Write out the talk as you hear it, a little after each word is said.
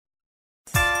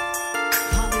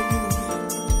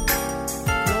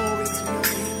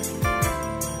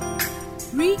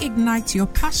reignite your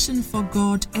passion for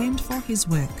God and for His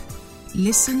work.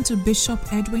 Listen to Bishop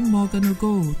Edwin Morgan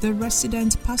Ogo, the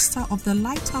resident pastor of the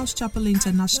Lighthouse Chapel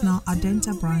International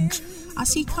Adenta branch,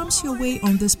 as he comes your way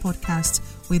on this podcast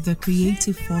with the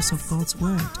creative force of God's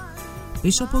Word.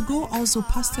 Bishop Ogo also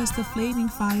pastors the Flaming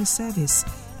Fire Service,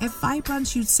 a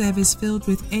vibrant youth service filled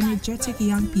with energetic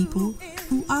young people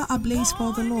who are ablaze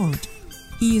for the Lord.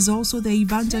 He is also the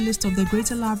evangelist of the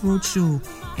Greater Love Roadshow,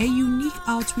 a unique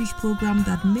outreach program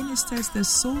that ministers the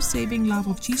soul-saving love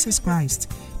of Jesus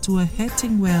Christ to a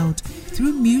hurting world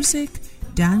through music,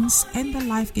 dance, and the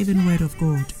life-giving Word of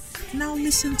God. Now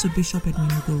listen to Bishop Edwin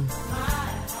Ogo.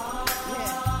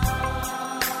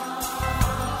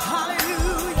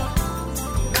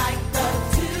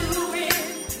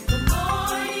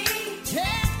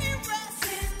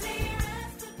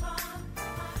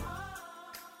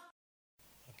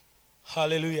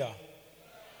 Hallelujah.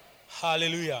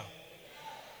 Hallelujah.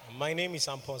 My name is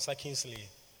Amponsa Kingsley.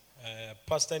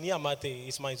 Pastor Niamate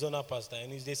is my zonal pastor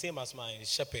and he's the same as my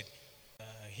shepherd.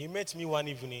 He met me one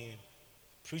evening,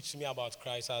 preached to me about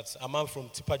Christ at a man from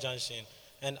Tipa Junction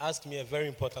and asked me a very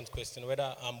important question,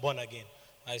 whether I'm born again.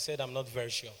 I said I'm not very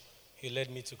sure. He led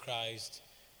me to Christ.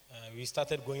 We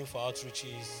started going for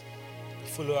outreaches,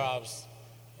 follow-ups,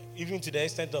 even to the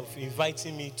extent of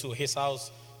inviting me to his house,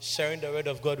 sharing the Word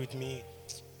of God with me.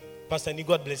 Pastor Ni,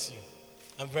 God bless you.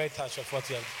 I'm very touched of what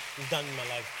you've done in my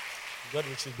life. God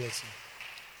richly bless you.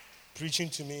 Preaching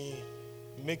to me,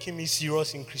 making me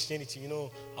serious in Christianity. You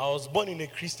know, I was born in a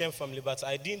Christian family, but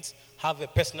I didn't have a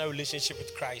personal relationship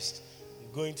with Christ.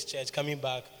 Going to church, coming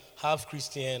back, half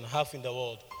Christian, half in the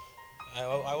world.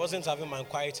 I wasn't having my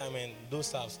quiet time and those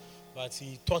stuff, but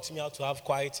he taught me how to have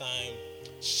quiet time,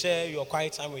 share your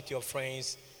quiet time with your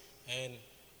friends. And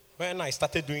when I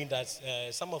started doing that,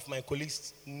 some of my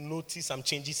colleagues noticed some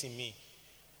changes in me.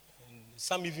 And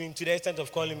some even to the extent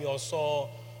of calling me Oso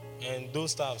and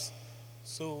those stuffs.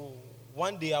 So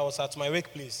one day I was at my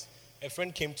workplace. A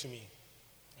friend came to me.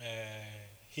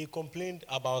 He complained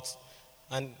about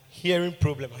an hearing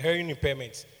problem, hearing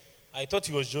impairment. I thought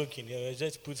he was joking. He was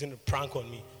just putting a prank on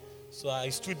me. So I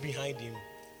stood behind him,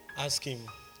 asked him,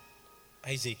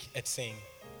 Isaac, it's saying.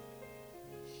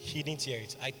 He didn't hear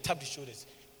it. I tapped his shoulders.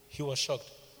 He was shocked.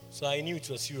 So I knew it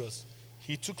was serious.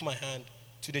 He took my hand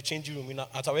to the changing room.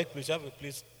 At our workplace, we have a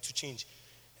place to change.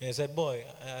 And I said, boy,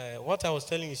 what I was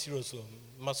telling you is serious.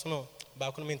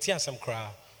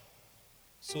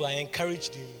 So I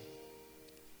encouraged him,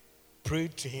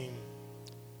 prayed to him,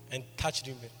 and touched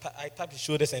him. I tapped his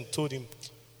shoulders and told him,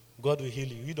 God will heal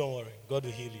you. You don't worry. God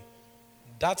will heal you.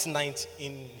 That night,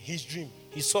 in his dream,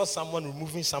 he saw someone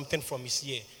removing something from his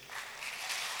ear.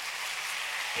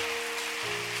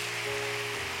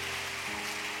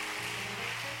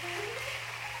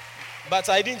 But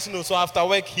I didn't know. So after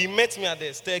work, he met me at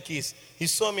the staircase. He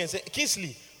saw me and said,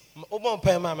 Kingsley,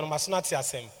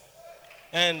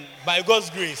 and by God's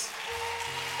grace,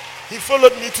 he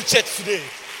followed me to church today.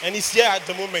 And he's here at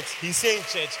the moment. He's here in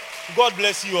church. God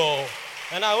bless you all.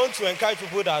 And I want to encourage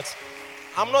people that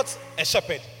I'm not a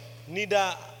shepherd.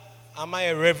 Neither am I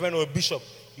a reverend or a bishop.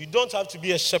 You don't have to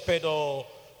be a shepherd or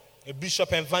a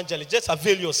bishop evangelist. Just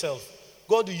avail yourself.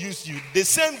 God will use you. The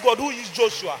same God who used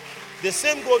Joshua, the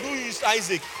same God who used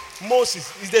Isaac,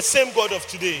 Moses, is the same God of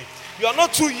today. You are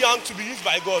not too young to be used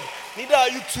by God. Neither are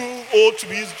you too old to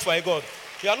be used by God.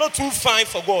 You are not too fine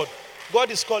for God.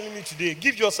 God is calling you today.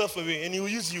 Give yourself away and He will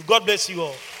use you. God bless you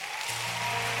all.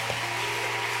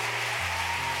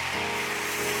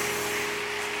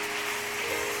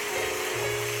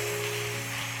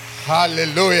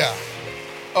 Hallelujah.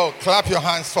 Oh, clap your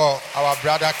hands for our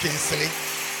brother Kingsley.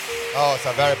 Oh, it's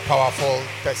a very powerful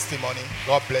testimony.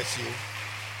 God bless you,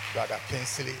 Brother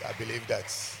Kingsley. I believe that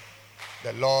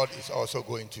the Lord is also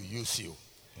going to use you.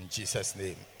 In Jesus'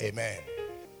 name, amen.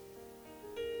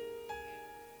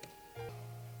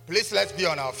 Please, let's be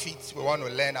on our feet. We want to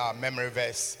learn our memory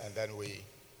verse and then we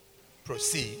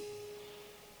proceed.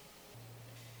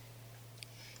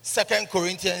 2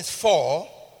 Corinthians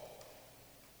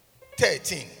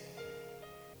 4:13.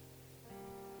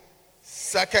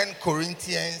 2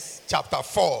 Corinthians chapter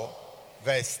 4,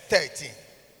 verse 13.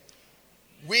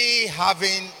 We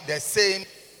having the same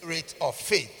spirit of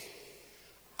faith,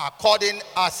 according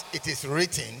as it is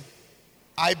written,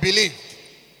 I believed,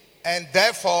 and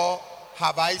therefore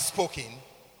have I spoken.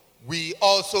 We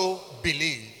also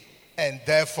believe, and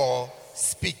therefore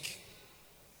speak.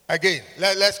 Again,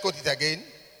 let's quote it again.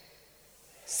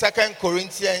 2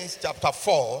 Corinthians chapter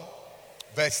 4,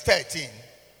 verse 13.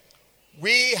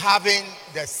 We having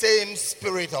the same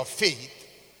spirit of faith,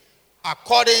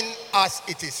 according as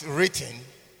it is written,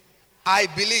 I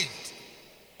believed,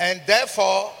 and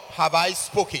therefore have I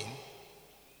spoken,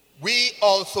 we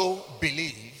also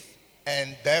believe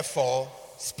and therefore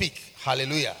speak.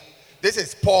 Hallelujah. This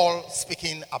is Paul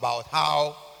speaking about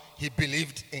how he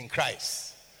believed in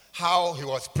Christ, how he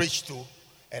was preached to,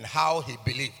 and how he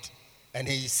believed. And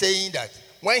he is saying that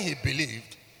when he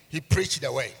believed, he preached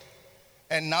the word.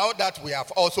 And now that we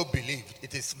have also believed,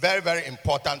 it is very, very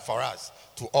important for us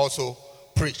to also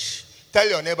preach. Tell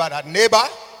your neighbor that, neighbor,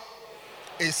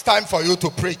 it's time for you to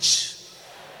preach.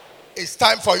 It's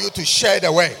time for you to share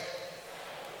the word.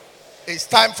 It's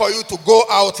time for you to go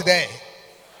out there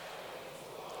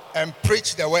and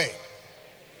preach the word.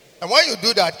 And when you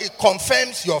do that, it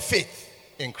confirms your faith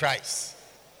in Christ.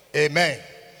 Amen.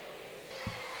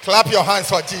 Clap your hands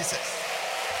for Jesus.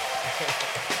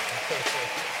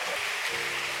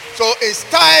 So it's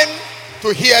time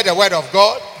to hear the word of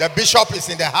God. The bishop is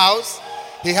in the house.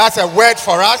 He has a word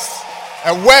for us,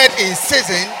 a word in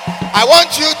season. I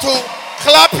want you to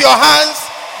clap your hands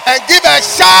and give a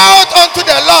shout unto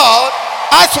the Lord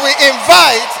as we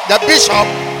invite the bishop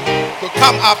to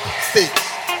come up stage.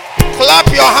 Clap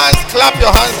your hands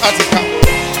as he comes.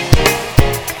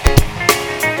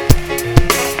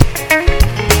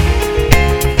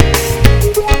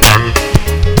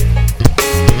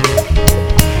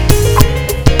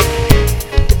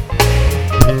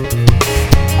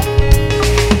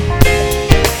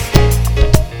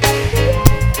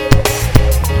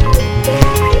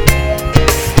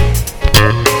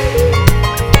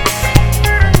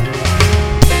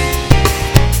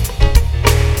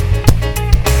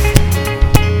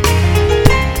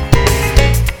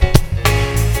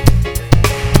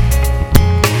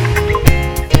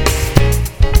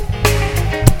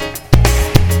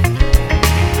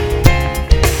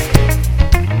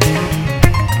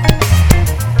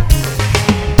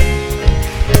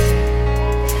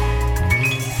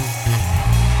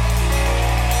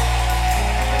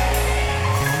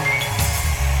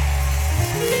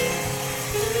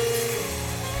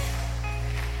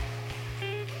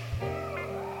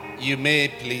 You may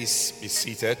please be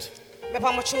seated. I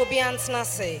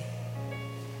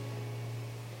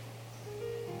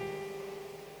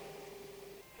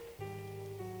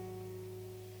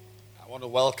want to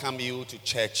welcome you to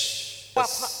church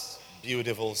this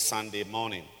beautiful Sunday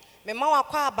morning.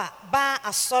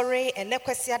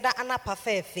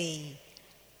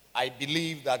 I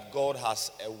believe that God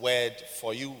has a word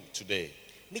for you today.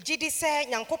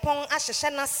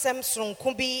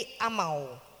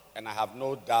 And I have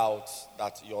no doubt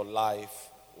that your life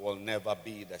will never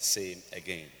be the same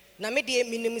again.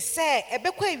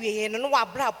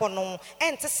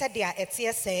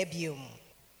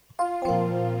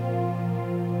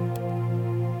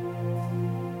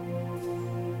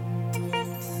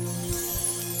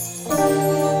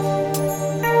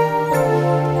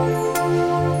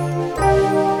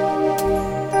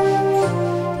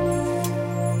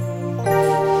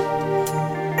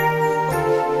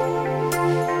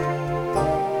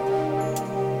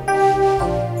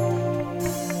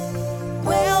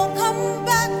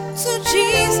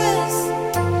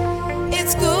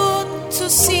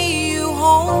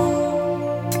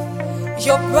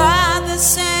 Your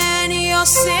brothers and your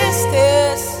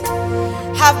sisters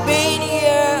have been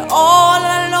here all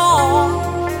along.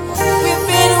 We've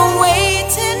been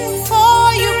waiting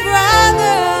for you,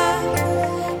 brother,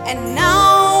 and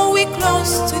now we're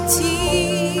close to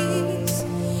tears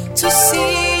to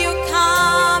see you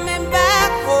coming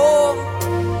back home.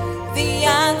 The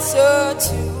answer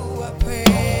to a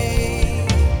prayer.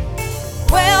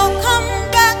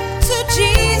 Welcome back to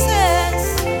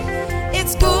Jesus.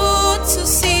 It's good to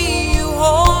see you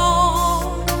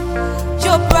home.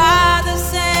 Your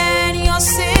brothers and your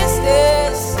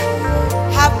sisters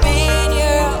have been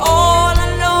here all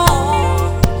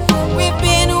along. We've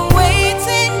been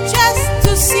waiting just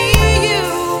to see you,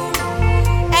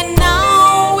 and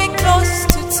now we're close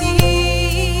to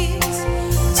tears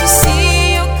to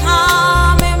see you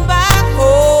coming back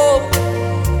home.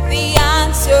 The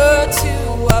answer to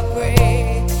a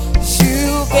prayer.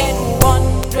 You've been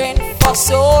wondering for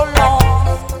so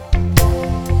long,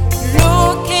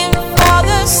 looking for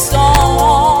the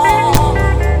song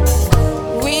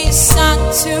we sang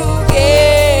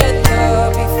together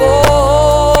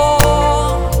before,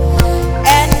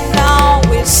 and now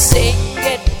we'll sing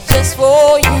it just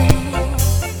for you.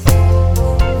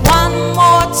 One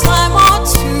more time or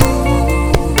two.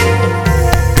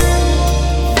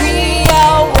 We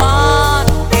are one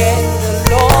in the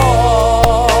Lord.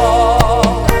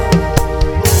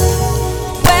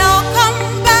 Welcome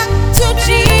back to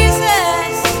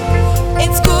Jesus.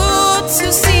 It's good to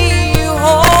see you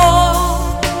home.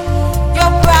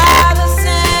 Your brothers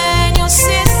and your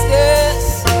sisters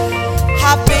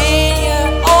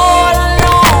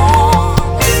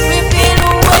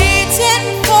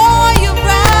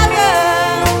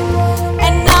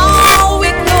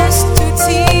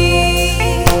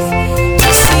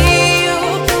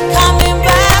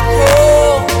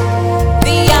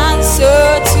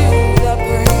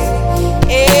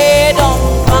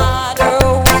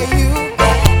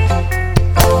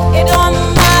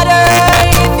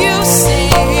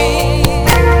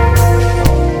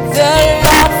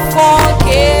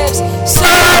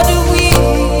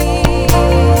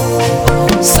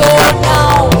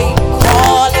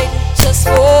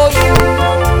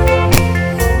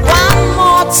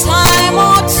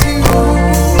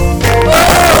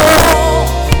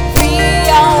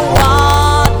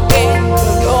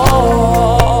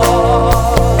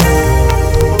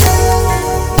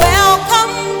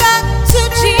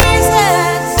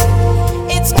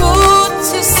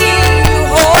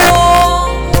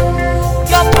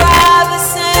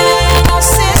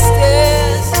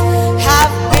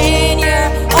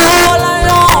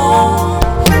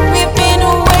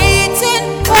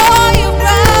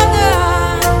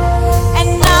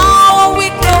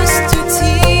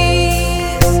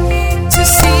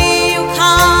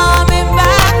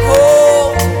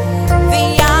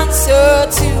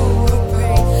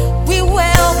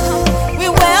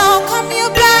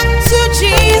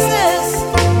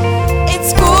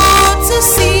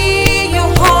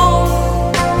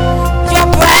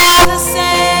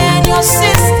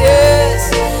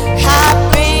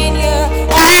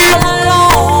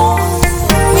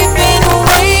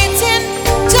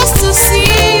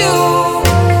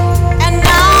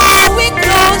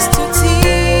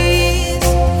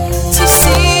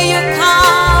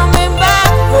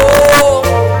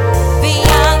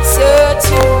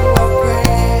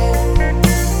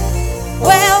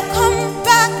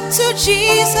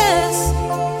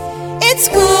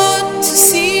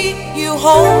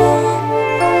home.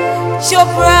 Your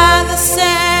brothers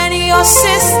and your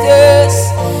sisters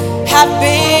have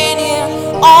been here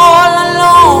all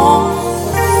along.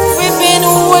 We've been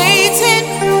waiting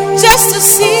just to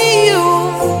see you,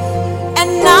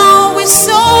 and now we're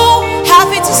so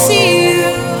happy to see you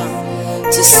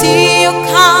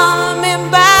coming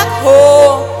back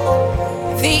home.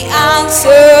 The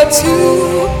answer to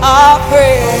our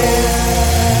prayer.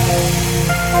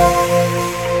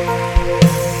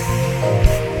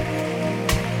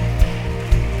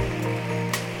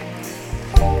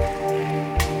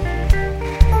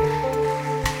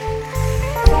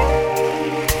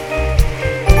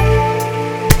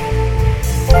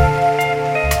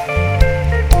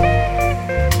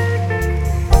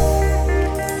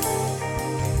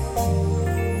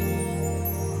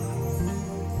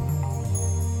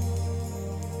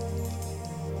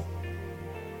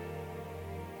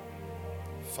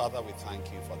 Father, we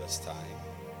thank you for this time.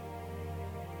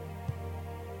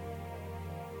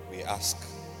 We ask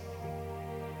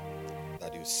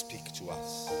that you speak to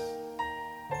us.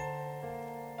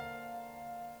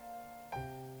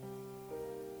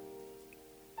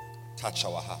 Touch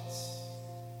our hearts.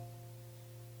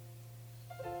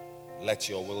 Let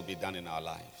your will be done in our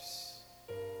lives.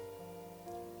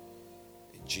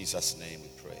 In Jesus' name we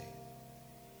pray.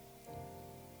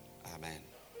 Amen.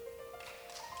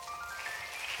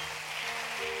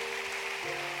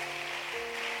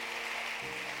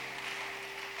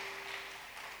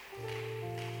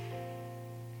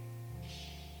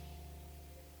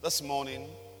 This morning,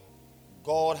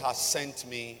 God has sent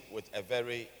me with a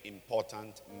very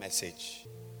important message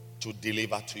to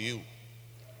deliver to you.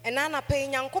 And I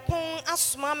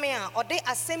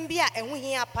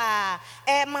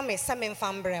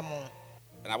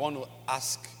want to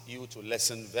ask you to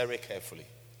listen very carefully.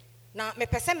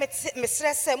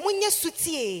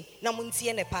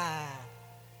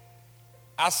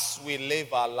 As we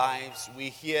live our lives, we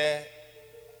hear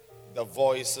the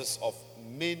voices of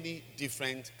many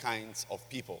different kinds of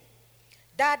people.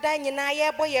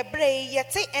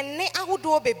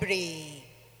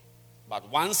 But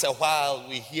once a while,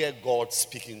 we hear God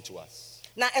speaking to us.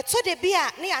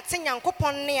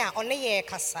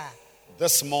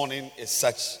 This morning is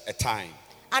such a time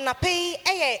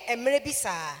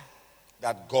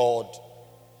that God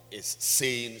is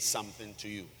saying something to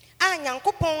you.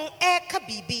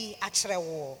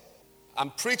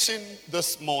 I'm preaching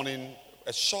this morning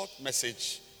a short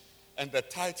message, and the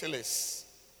title is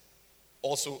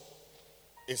also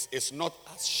is not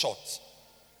as short.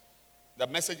 The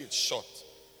message is short,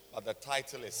 but the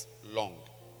title is long.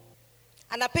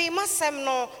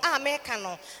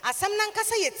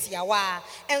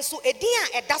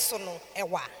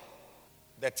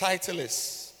 The title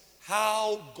is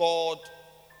How God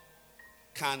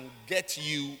Can Get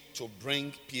You to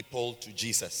Bring People to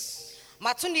Jesus.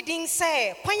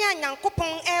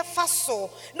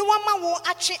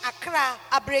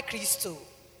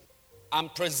 I'm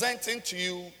presenting to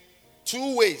you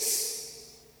two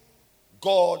ways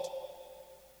God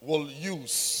will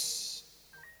use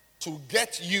to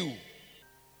get you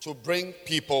to bring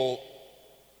people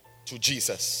to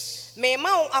Jesus.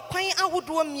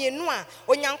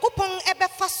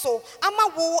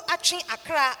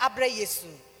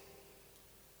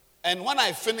 And when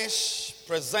I finish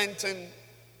presenting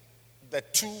the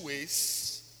two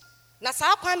ways,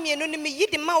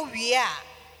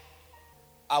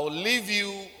 I will leave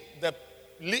you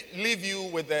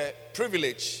with the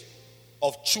privilege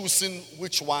of choosing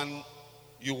which one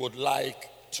you would like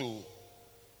to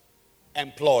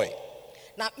employ.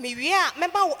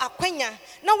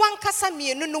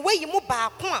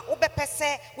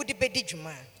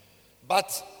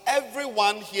 But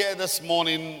everyone here this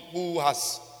morning who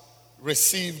has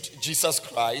received Jesus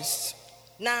Christ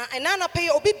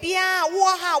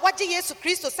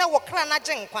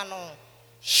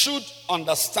should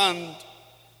understand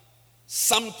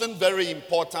something very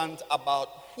important about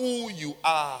who you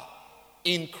are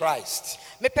in Christ.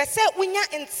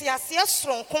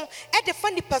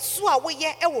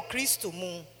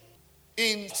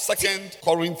 In 2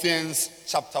 Corinthians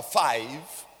chapter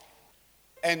 5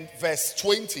 and verse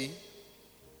 20,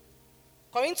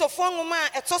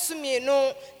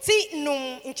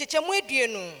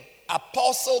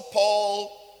 Apostle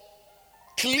Paul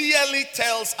clearly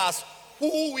tells us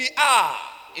who we are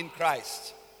in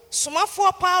Christ.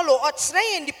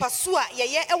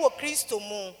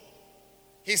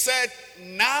 He said,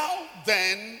 now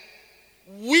then,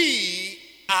 we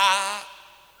are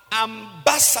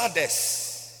ambassadors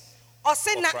for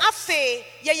Christ.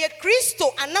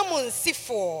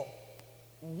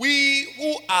 We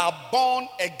who are born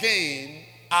again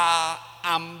are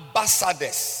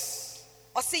ambassadors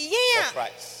for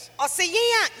Christ.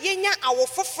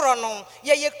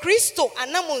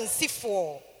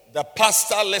 The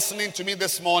pastor listening to me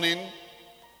this morning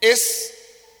is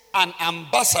an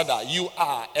ambassador. You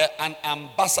are an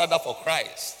ambassador for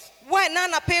Christ.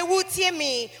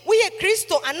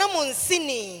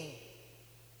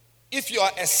 If you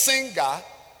are a singer,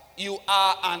 you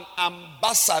are an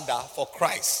ambassador for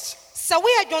Christ.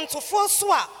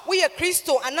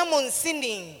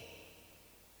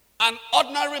 An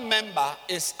ordinary member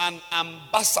is an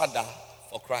ambassador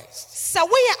for Christ.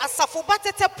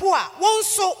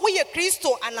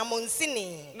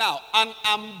 Now, an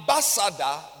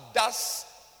ambassador does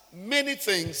many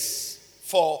things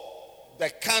for the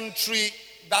country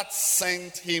that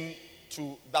sent him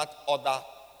to that other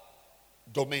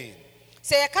domain.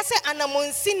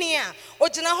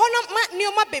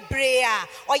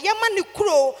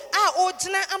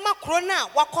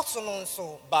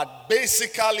 But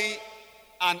basically,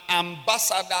 an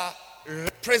ambassador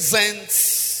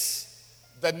represents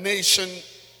the nation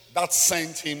that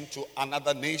sent him to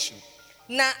another nation.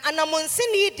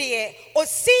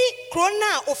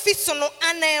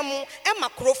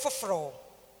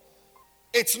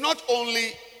 It's not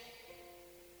only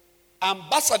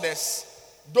ambassadors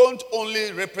don't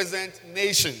only represent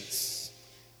nations.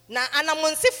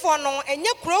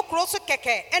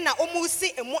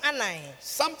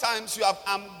 Sometimes you have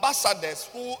ambassadors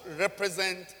who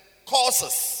represent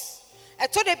causes. So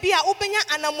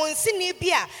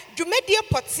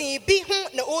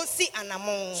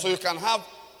you can have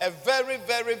a very,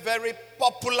 very, very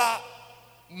popular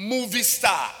movie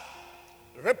star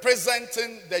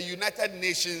representing the United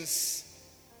Nations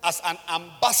as an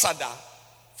ambassador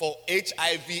for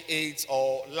HIV/AIDS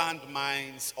or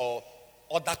landmines or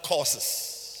other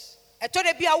causes.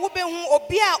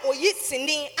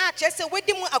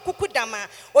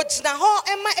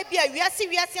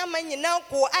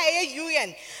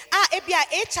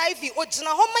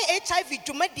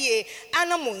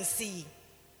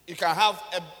 You can have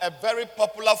a very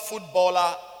popular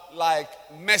footballer like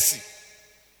Messi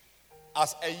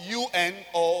as a UN,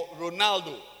 or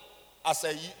Ronaldo as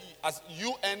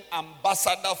UN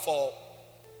ambassador for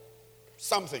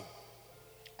something.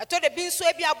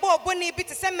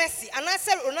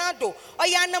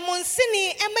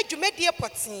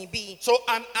 So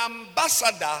an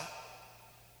ambassador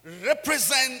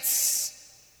represents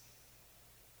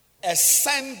a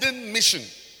sending mission.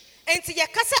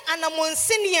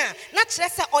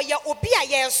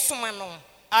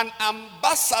 An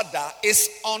ambassador is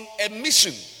on a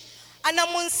mission.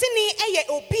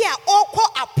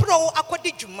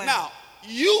 Now,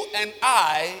 you and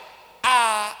I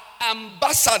are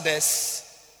ambassadors,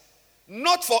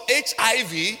 not for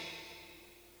HIV,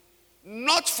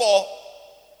 not for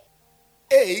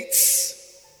AIDS,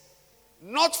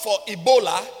 not for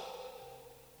Ebola,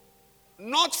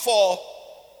 not for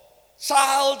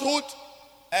childhood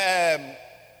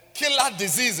killer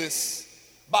diseases,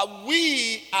 but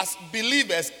we as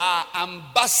believers are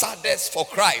ambassadors for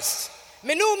Christ.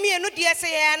 You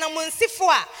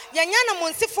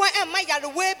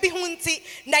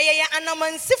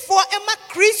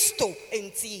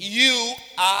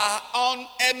are on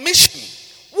a mission.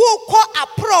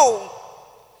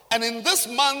 And in this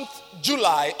month,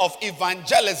 July, of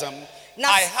evangelism,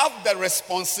 I have the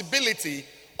responsibility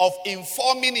of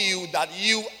informing you that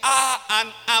you are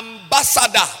an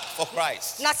ambassador for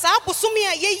Christ.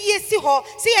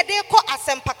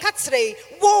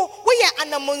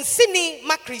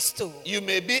 You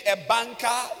may be a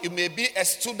banker, you may be a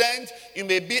student, you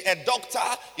may be a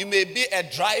doctor, you may be a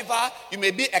driver, you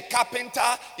may be a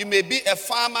carpenter, you may be a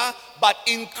farmer, but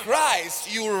in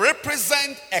Christ you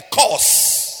represent a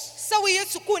cause. In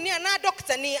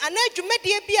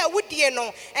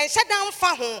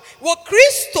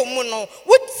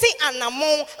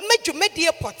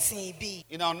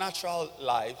our natural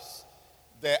lives,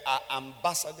 there are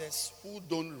ambassadors who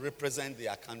don't represent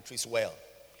their countries well.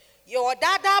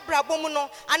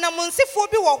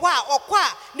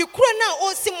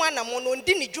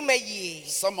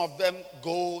 Some of them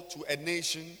go to a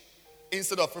nation.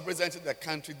 Instead of representing the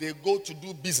country, they go to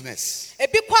do business. They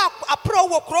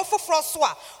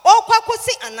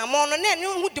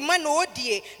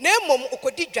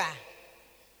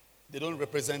don't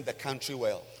represent the country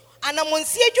well.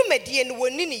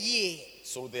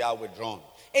 So they are withdrawn.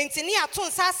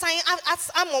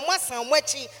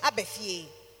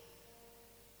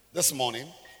 This morning,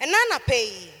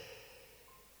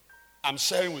 I'm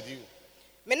sharing with you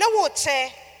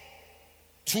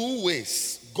 2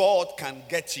 ways God can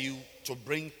get you to to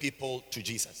bring people to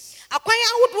Jesus. Akwan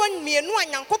ahodoɔ mmienu a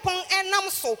Nyankopɔn ɛnam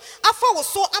so afa wo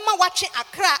so ama watwe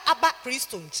akra aba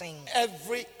Kristo nkyɛn.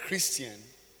 Every Christian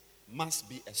must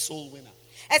be a soul winner.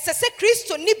 Ɛsɛ sɛ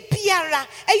Kristo ni biara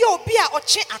ɛyɛ obi a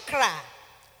ɔkye akra.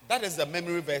 That is the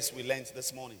memory verse we learned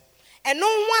this morning. Ɛno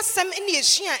ho asɛm ɛne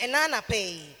esua ɛna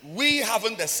anapɛ. We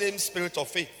having the same spirit of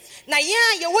faith. Na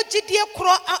yɛn a yɛwɔ gyidie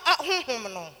korɔ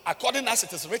honhom no. According as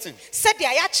it is written.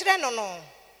 Sɛdeɛ yɛakyerɛ no no.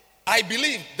 I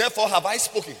believe, therefore have I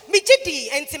spoken. Megye di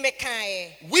enti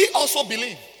mekae. We also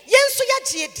believe. Yɛn nso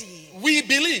yɛagye di. We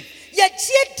believe.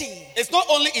 Yɛgye di. It's not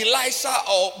only Elisha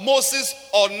or Moses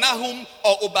or Nahum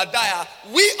or Obadiah.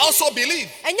 We also believe.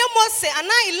 Ɛnyɛ Mose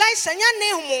anaa Elisha nyɛ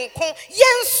Nahum nko.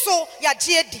 Yɛn nso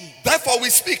yɛagye di. Therefore we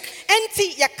speak.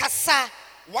 Enti yɛkasa.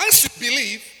 Once you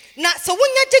believe, Na sɛ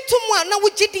wonya gye to mu a na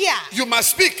wogye di a. you must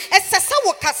speak. Ɛsɛ sɛ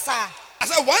wokasa. I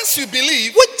said, once you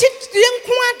believe, Wogye di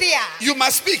nko ade a. you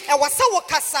must speak. Ɛwɔ sɛ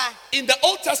wokasa. In the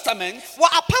Old Testament, Wɔ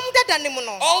apam dada ne mu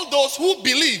no. all those who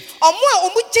believe, Ɔmo a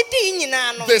ɔmo gye di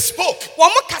nyinaa no. they spoke.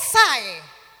 Wɔmo kasae.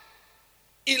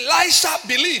 Elisha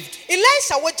believed.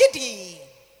 Elisha wogye di.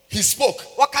 He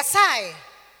spoke. Wɔkasae.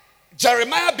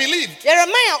 Jeremiah believed.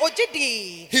 Jeremiah ogye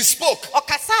di. He spoke.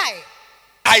 Ɔkasae.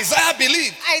 Isaiah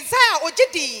believed. Isaiah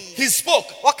ogye di. He spoke.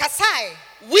 Wɔkasae.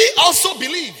 We also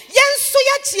believe. Yɛn nso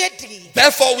yɛagye di.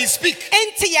 Therefore we speak.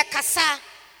 Enti yɛkasa.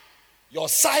 Your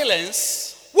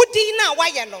silence Wodi na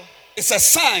wayɛ no. is a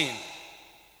sign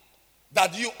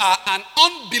that you are an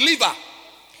unbeliever,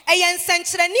 Ɛyɛ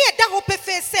nsɛnkyerɛnne a ɛda hɔ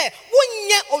pefee sɛ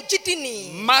wonyɛ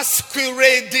ogyidini.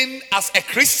 masquerading as a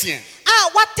Christian. A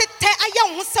watete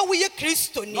ayɛ wo ho sɛ woyɛ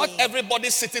Kristoni. Not everybody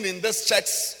sitting in this church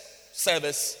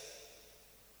service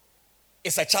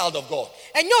is a child of God.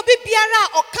 Ɛnyɛ obi biara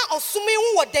a ɔka ɔsom yi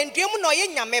ho wɔ dandua mu na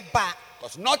ɔyɛ Nyame ba.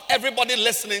 Because not everybody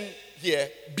listening here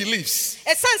believes.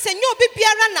 Ɛsan sɛ nyɛ obi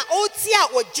biara na ɔtie a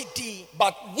ɔgye di.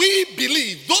 But we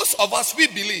believe, those of us we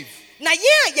believe. Na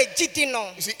yɛn a yɛgye di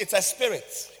no. You see, it's a spirit.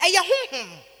 Ɛyɛ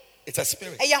honhom. It's a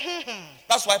spirit. Ɛyɛ honhom.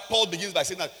 That's why Paul begins by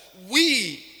saying that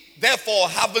we, therefore,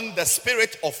 having the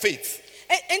spirit of faith.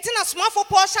 Enti na somafo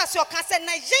Paul hyɛ ase ɔka sɛ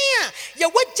na yɛn a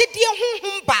yɛwɔ gyidie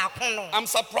honhom baako no. I'm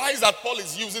surprised that Paul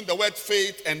is using the word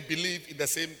faith and belief in the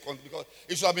same context, because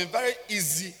it should have been very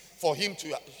easy for him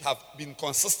to have been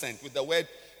consistent with the word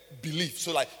belief.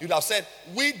 So like you'd have said,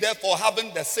 we therefore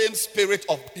having the same spirit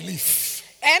of belief.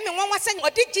 Me nwanwa sɛ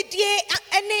ɔde gyidie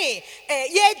ɛne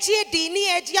yɛgye di ne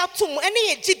yɛgye atom ɛne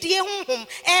yɛgyidie honhom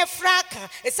ɛfra aka.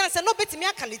 Ɛsan sɛ no betimi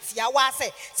aka ne tiawa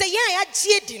sɛ yɛn a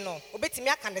yɛgye di no obetimi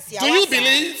aka ne tiawa. Do you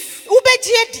believe?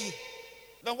 Wobɛgye di.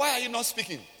 Then why are you not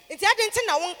speaking? Nti ade nti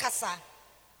na wonkasa.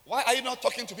 Why are you not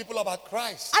talking to people about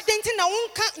Christ? Ade nti na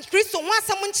wonka Kristo ho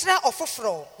asɛm nkyerɛ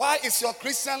ɔfoforo. Why is your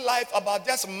Christian life about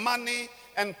just money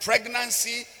and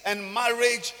pregnancy and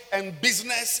marriage and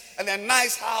business and a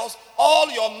nice house? All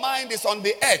your mind is on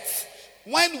the earth.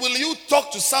 When will you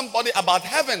talk to somebody about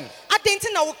heaven? Ade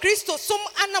nti na wo Kristo som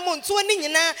anamonto ne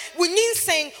nyinaa wo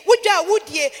nyinsɛn wo dwa a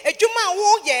wodie adwuma a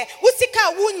woyɛ wo sika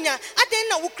a wonya. Ade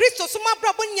na wo Kristo som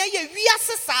abrabɔ nya yɛ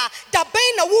wiase saa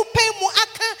dabɛn na wo pɛ mu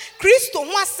aka Kristo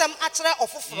ho asɛm akyerɛ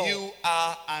ɔfoforo. You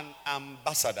are an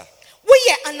ambassador.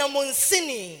 Woyɛ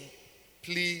anamonsini.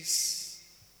 Please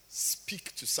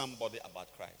speak to somebody about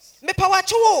Christ.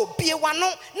 Mepawakye wo bie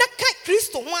wano na ka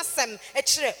Kristo ho asɛm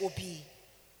akyerɛ obi.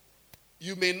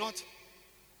 You may not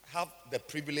have the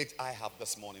privilege I have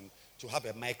this morning to have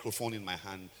a microphone in my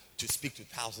hand to speak to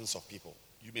thousands of people.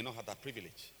 You may not have that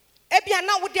privilege. Ebia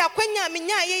na wode akwanya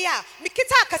menya ye ya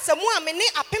mikita akasamu a me ne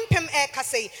apempem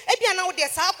kasa yi. Ebia na wode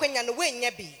saa akwanya no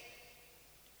wenya bi.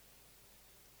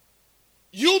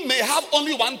 You may have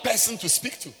only one person to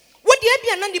speak to. Wode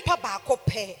ebia na nipa baako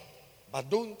pɛ. But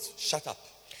don't shut up.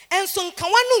 Enso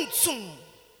nkawa no ntum.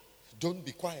 Don't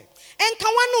be quiet.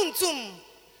 Enkawa no ntum.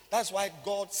 That's why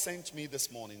God sent me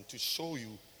this morning to show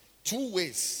you 2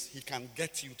 ways he can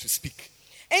get you to speak.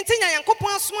 Enti nya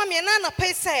Yankopɔn asoma me na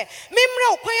pɛ sɛ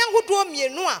memra okwan ahodoɔ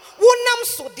mienu a wonam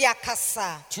so de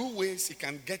akasa. 2 ways he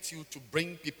can get you to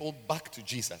bring people back to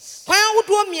Jesus. Kwan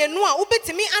ahodoɔ mienu a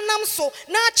wobetimi anam so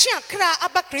na akye akra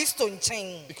aba Kristo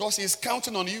nkyɛn. Because he's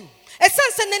counting on you.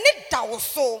 Esan sɛ n'ani da wo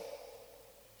so.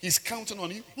 He's counting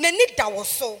on you. N'ani da wo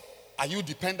so. Are you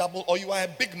dependable or you are a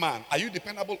big man? Are you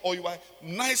dependable or you are a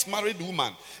nice married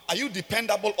woman? Are you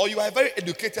dependable or you are a very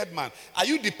educated man? Are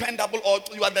you dependable or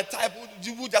you are the type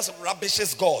who just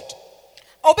rubbishes God?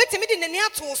 Obetimi di n'ani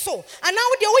ato so. Ana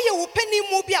wo de wo ye wo pani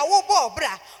mu bi a wo bɔ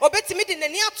obra. Obetimi di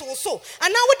n'ani ato so.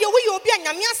 Ana wo de wo ye obi a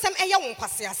Nyame asɛm ɛyɛ wo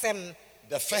nkwase asɛm.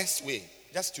 The first way,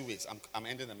 just 2 ways. I'm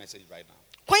ending the message right now.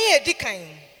 Kwan ye di kan.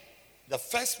 The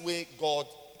first way God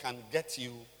can get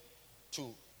you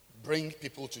to bring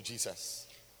people to Jesus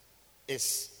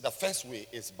is the first way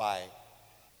is by,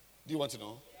 do you want to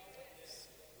know?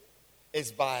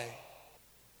 It's by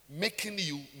making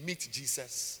you meet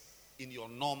Jesus in your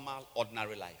normal,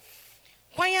 ordinary life.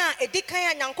 Kwan a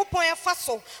edikan a Nyankopon efa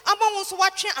so ama wo so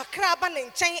watwe akra aba ne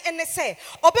nkyɛn ene sɛ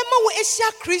obema wo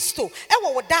ehia Kristo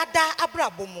ɛwɔ wo dada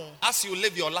abrabo mu. As you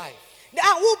live your life,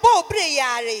 wo ba obre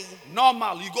yare.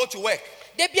 normal, you go to work.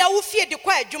 De bia wo fie de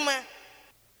kwa adwuma.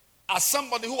 As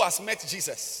somebody who has met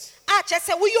Jesus, A kyɛ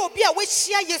sɛ wo ye obi a wo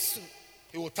hia Yesu.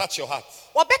 he will touch your heart.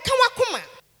 Obɛka wakoma.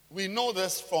 We know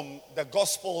this from the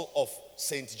Gospel of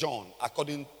St. John,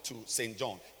 according to St.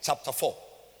 John, chapter 4.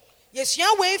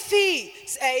 Yesua we fi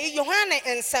Yohane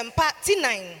ensempa ti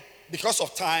 9. Because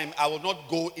of time, I will not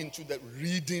go into the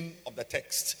reading of the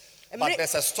text. But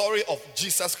there's a story of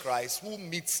Jesus Christ who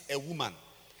meets a woman,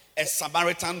 a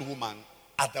Samaritan woman,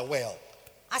 at the well.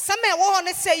 Asame wo ho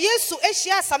ne sɛ Yesu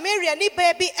ehia Samaria ni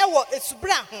baabi ɛwɔ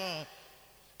esubra ho.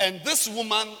 And this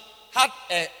woman had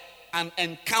an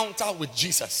encounter with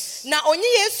Jesus. Na onye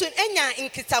Yesu enya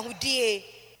nkitahudie.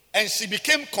 And she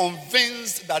became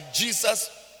convinced that Jesus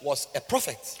was a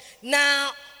prophet. Na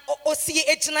osi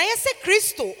ejinaye se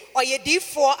Kristo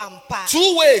oyedifo ampa.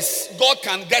 2 ways God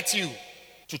can get you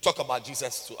to talk about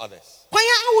Jesus to others.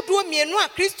 Kwanya awudo mienu a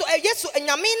Kristo Yesu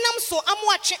enyame nam so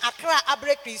amoache akra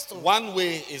abre Kristo. One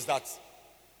way is that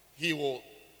he will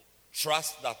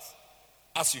trust that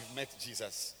as you've met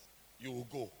Jesus, you will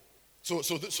go. So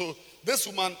this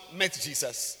woman met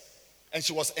Jesus and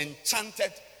she was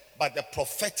enchanted by the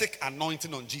prophetic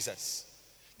anointing on Jesus.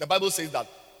 The Bible says that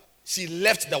she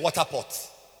left the water pot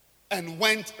and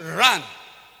ran.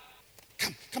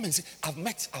 Come and see. I've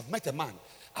met a man.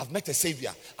 I've met a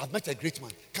savior. I've met a great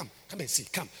man. Come and see.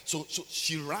 Come. So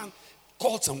she ran,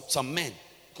 called some men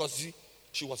because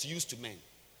she was used to men.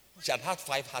 She had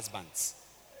 5 husbands.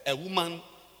 A woman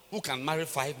who can marry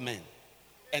 5 men.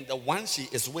 And the one she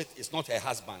is with is not her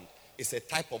husband. It's a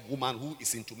type of woman who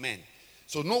is into men.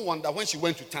 So no wonder when she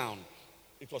went to town,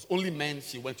 it was only men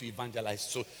she went to evangelize.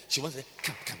 So she went to say,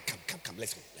 come,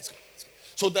 let's go.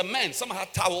 So the men, some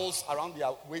had towels around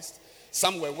their waist.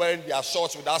 Some were wearing their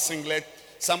shorts without singlet.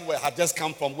 Some had just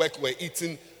come from work, were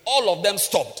eating. All of them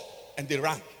stopped and they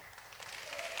ran.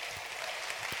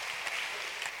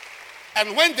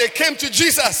 And when they came to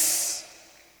Jesus,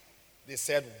 they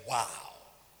said, wow,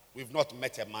 we've not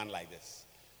met a man like this.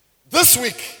 This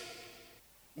week,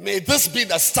 may this be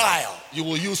the style you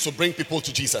will use to bring people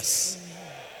to Jesus.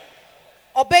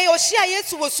 Obey Oshia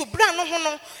Yesu was subra no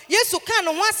hono. Yesu ka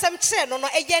no ho asem kire no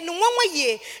eye no nwanwa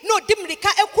ye no dimirika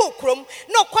ekwo krom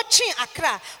no kwatwen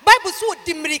akra. Bible so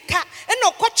dimirika e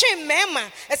no kwatwen mema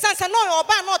esansa no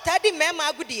oba no tadi mema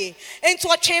agudie. Enti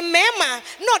otwen mema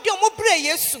no de omo bra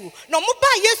Yesu no mo ba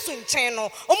Yesu nchen no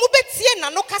omo betie na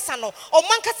no kasa no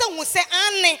oman kasa hu se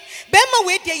ane bema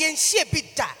we de ye nhie bi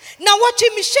da na woche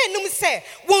mi hye num se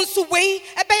wonsu wei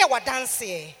ebe ye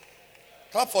wadanse.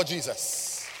 Clap for Jesus.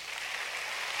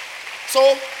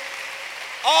 So,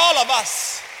 all of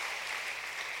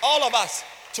us,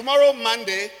 tomorrow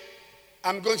Monday,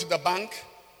 I'm going to the bank.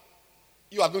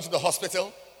 You are going to the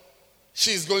hospital.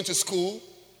 She's going to school.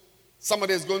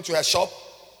 Somebody is going to her shop.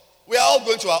 We are all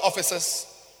going to our offices.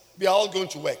 We are all going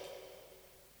to work.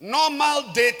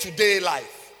 Normal day-to-day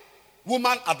life.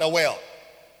 Woman at the well.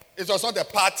 It was not a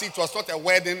party. It was not a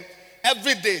wedding.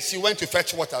 Every day she went to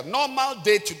fetch water. Normal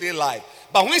day-to-day life.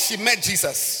 But when she met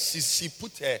Jesus, she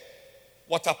put her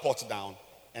water pot down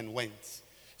and went.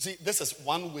 See, this is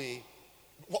one way.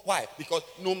 Why? Because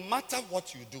no matter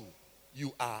what you do,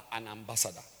 you are an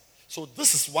ambassador. So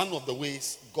this is one of the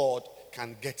ways God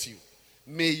can get you.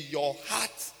 May your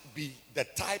heart be the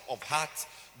type of heart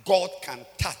God can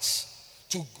touch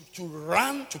to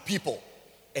run to people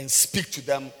and speak to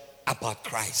them about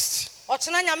Christ.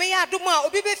 Ochina nyame ya adoma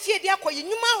obi be fie dia koye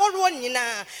nyuma horo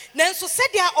nyina nanso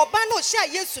sedia oba na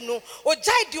ohia Yesu no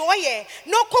ojai de oye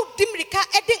no ko dimirika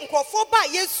ede nkrofo ba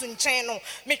Yesu nchen no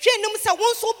metwe num se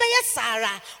wonso be ye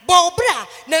sara bo obra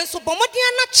nanso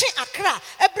bomoden na che akra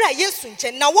ebra Yesu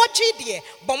nchen na wochi de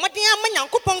bomoden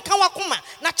amanyankopon kan wakoma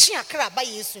na che akra ba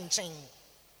Yesu nchen.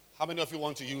 How many of you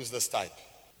want to use this type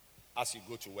as you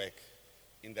go to work,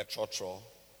 in the trotro,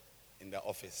 in the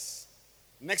office?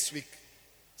 Next week,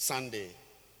 Sunday,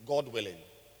 God willing,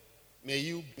 may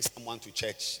you bring someone to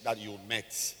church that you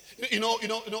met. You know,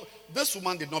 this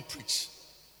woman did not preach.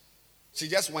 She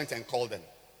just went and called them.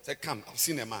 Said, come, I've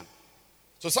seen a man.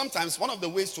 So sometimes one of the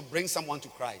ways to bring someone to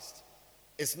Christ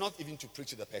is not even to preach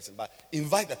to the person, but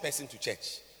invite the person to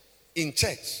church. In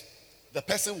church, the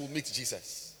person will meet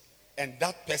Jesus, and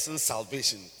that person's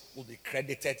salvation will be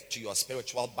credited to your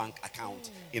spiritual bank account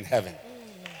in heaven.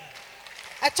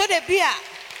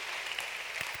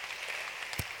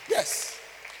 Yes.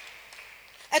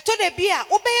 Eto de bia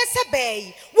obeye se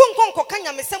bei wo nkonko ka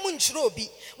nyamesem nkyiro obi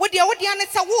wo de ane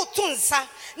se wo to nsa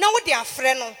na wo de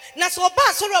afre no na so oba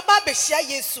so oba be hia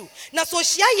Yesu na so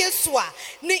hia Yesu a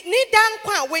ni dan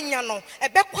kwa a wanya no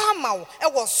ebekwa amawo e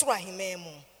wo soro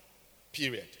ahememu.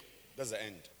 Period. That's the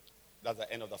end. That's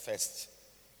the end of the first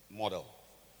model.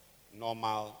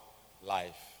 Normal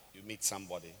life. You meet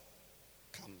somebody.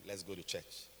 Come, let's go to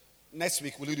church. Next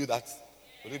week, will you do that?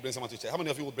 Will you bring someone to church? How many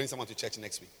of you will bring someone to church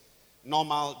next week?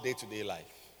 Normal day-to-day life.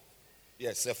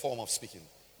 Yes, a form of speaking.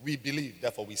 We believe,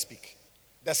 therefore we speak.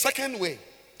 The second way,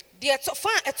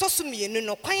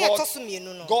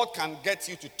 God can get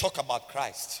you to talk about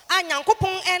Christ.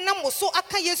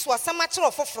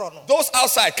 Those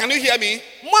outside, can you hear me?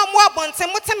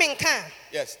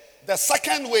 Yes. The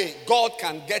second way God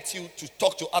can get you to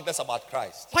talk to others about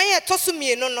Christ.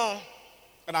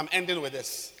 And I'm ending with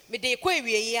this.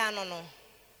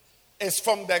 It's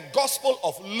from the Gospel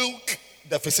of Luke,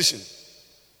 the physician.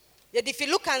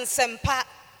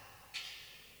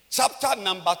 Chapter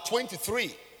number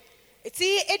 23.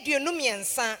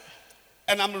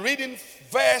 And I'm reading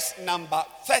verse number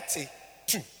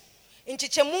 32.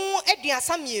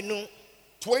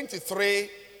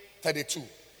 23:32.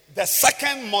 The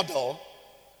second model,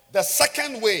 the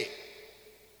second way,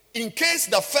 in case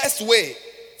the first way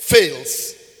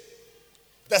fails,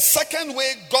 the second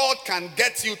way God can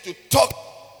get you to talk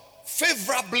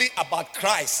favorably about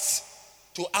Christ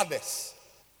to others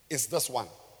is this one.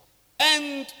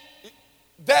 And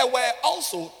there were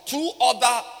also two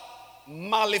other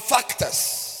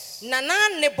malefactors.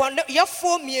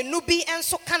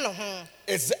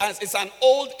 It's an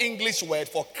old English word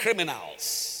for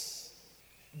criminals.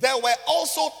 There were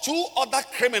also two other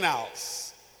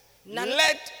criminals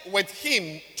led with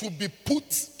him to be put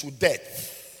to death.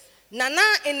 And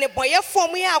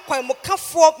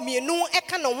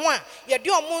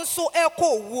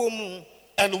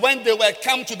when they were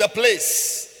come to the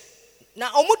place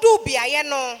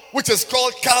which is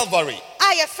called Calvary,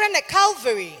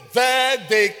 there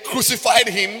they crucified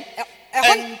him,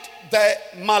 and the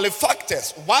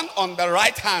malefactors, one on the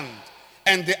right hand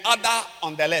and the other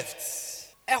on the left.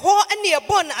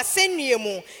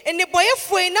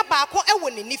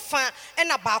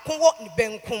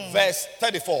 Verse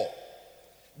 34.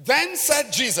 Then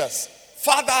said Jesus,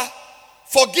 Father,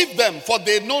 forgive them, for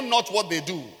they know not what they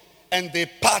do. And they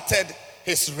parted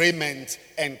his raiment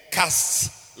and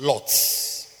cast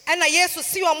lots.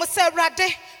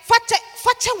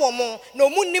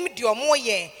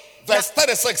 Verse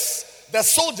 36. The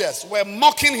soldiers were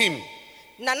mocking him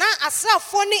and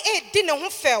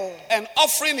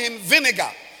offering him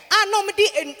vinegar.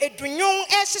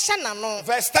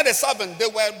 Verse 37. They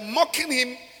were mocking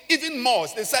him even more.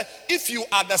 They said, if you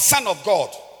are the Son of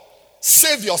God,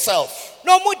 save yourself.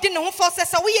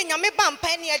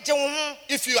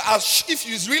 If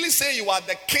you really say you are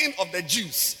the King of the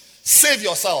Jews, save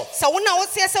yourself.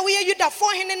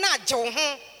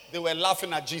 They were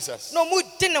laughing at Jesus.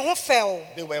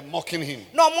 They were mocking him.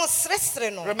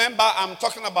 Remember, I'm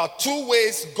talking about two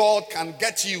ways God can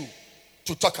get you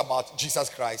to talk about Jesus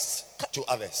Christ to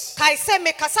others.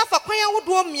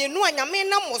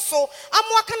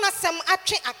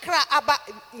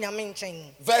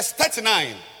 Verse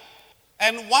 39.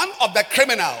 And one of the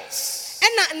criminals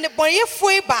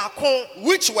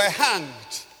which were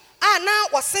hanged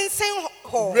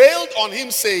railed on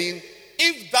him, saying,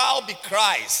 if thou be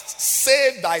Christ,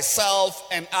 save thyself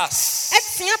and us.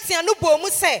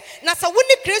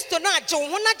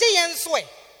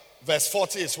 Verse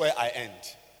 40 is where I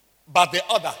end. But the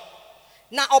other,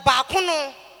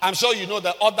 I'm sure you know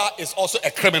the other is also a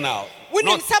criminal.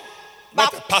 Not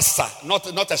a pastor,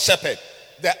 not a shepherd.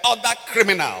 The other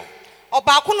criminal,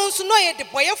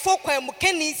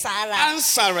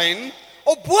 answering,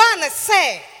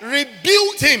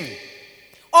 rebuked him,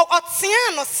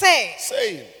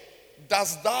 saying,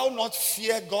 dost thou not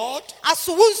fear God,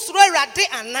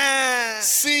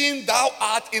 seeing thou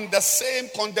art in the same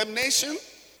condemnation?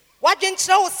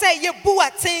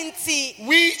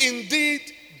 We indeed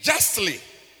justly,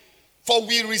 for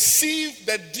we receive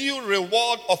the due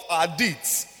reward of our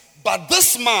deeds. But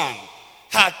this man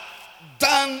had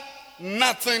done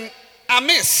nothing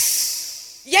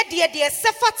amiss. And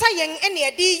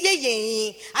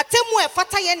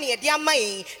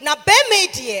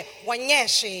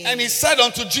he said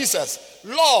unto Jesus,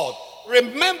 Lord,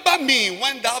 remember me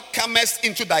when thou comest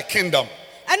into thy kingdom.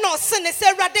 And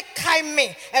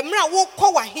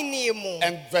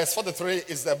verse 43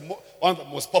 is one of the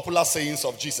most popular sayings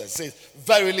of Jesus. It says,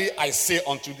 verily I say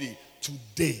unto thee,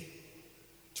 today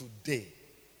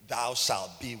thou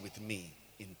shalt be with me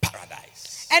in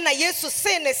paradise. And I used to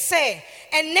say,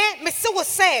 and then Miss will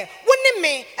say, wouldn't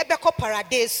me a beko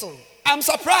paradiso? I'm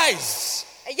surprised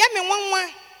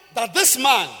that this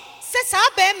man, Says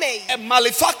I a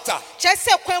malefactor, just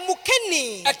say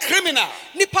Kwemukeni, a criminal,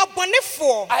 Nipa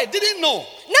Bonefo. I didn't know.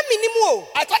 Naminimo.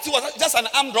 I thought he was just an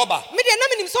armed robber. Media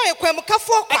Namin saw a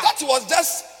Kwemukafo. I thought he was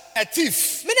just a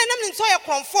thief. Media Namin saw a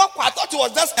Cromfo. I thought he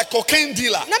was just a cocaine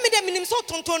dealer. Namida Minim so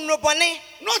Tonton Robone.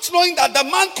 Not knowing that the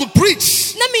man could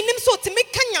preach. Naminim so to make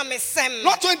Kanya Messem.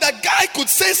 Not knowing that guy could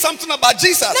say something about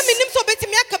Jesus. Naminim so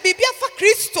Betimiaka Bibia for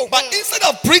Christo. But instead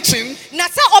of preaching,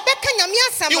 Nasa Obekanya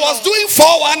Miasam. he was doing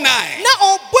 419. Na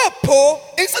Obepo.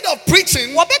 Instead of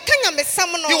preaching, Wabekanya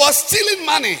Messamano. he was stealing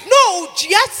money. No,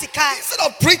 Giasica. Instead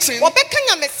of preaching,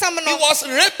 Wabekanya he Messamano. was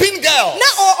raping girls. Na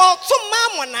o to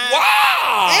mamona.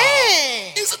 Wow!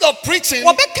 Eh. Instead of preaching,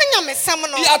 Wabekanya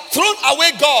Messamano. he had thrown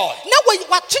away God. Na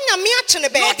watching a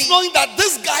Not baby. knowing that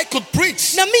this guy could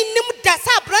preach. Na minim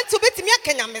dasa brand to Betimia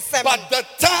Mesam. But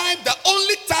the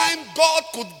only time God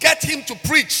could get him to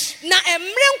preach Na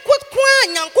emren kut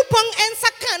kwa nyankopon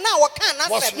ensaka na wakana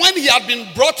was sem. when he had been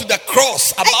brought to the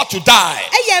cross about to die.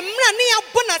 Eye emra ne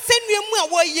abona senuemu a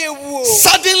woyewu.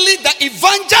 Suddenly the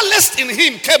evangelist in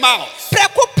him came out.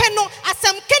 Preko peno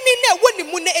asam keni na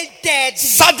woni mu na dead.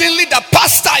 Suddenly the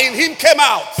pastor in him came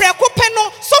out. Preko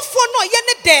peno sofo no ye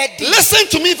ne dead. Listen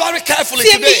to me very carefully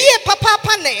Tie me today. ye papa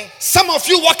pane. Some of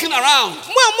you walking around,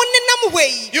 Mo amunenam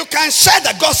wei. you can share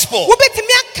the gospel, Wo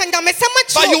betimi akanga mesama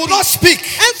chi. but you will not speak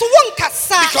Enso won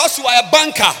kasa. because you are a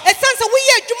banker, Esanse wo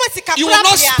ye adwuma sika You will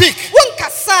not speak. Won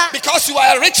kasa. because you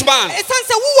are a rich man,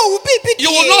 Esanse wo wo bibi.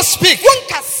 You will not speak. Won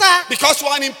kasa. because you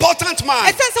are an important man.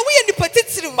 Esanse wo ye nipa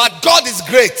titiru. But God is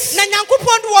great. Na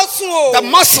nyankopon do osun o. The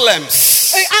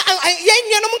Muslims,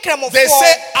 they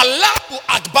say Allahu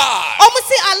Akbar. Omo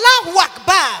say Allahu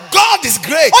Akbar. God is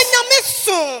great. Onyame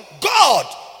so. God,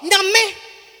 Nyame.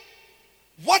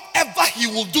 whatever he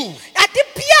will do Ade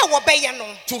bia wo beye no.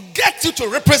 to get you to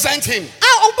represent him,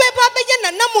 Obeba beye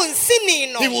na namo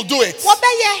nsini no. he will do it. Wo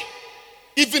beye.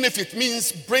 Even if it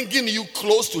means bringing you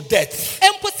close to death.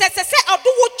 Empo sese ado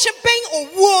wo cheben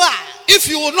owo a. If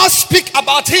you will not speak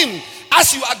about him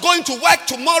as you are going to work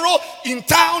tomorrow in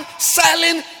town,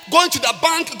 selling, going to the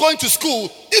bank, going to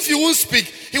school, if you won't speak,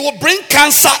 he will bring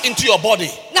cancer into your body.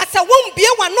 Na sa won bie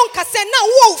wa no nka se na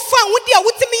wo fa wo dia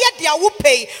wutimi ye dia wo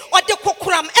pei. Ode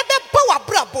kokuram ebe ba wa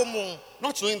brabo mu.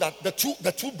 Not knowing that the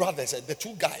two brothers, the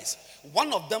two guys,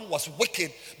 one of them was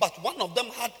wicked, but one of them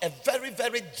had a very,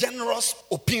 very generous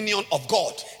opinion of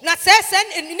God. Na se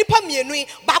nipa mienu yi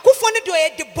ba kofo ne do e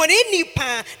de bone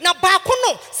nipa na ba ko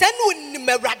no se no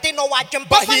nimawrade no wadwem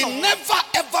But papa he no. never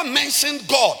ever mentioned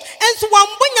God. Enso wan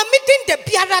bonya midin de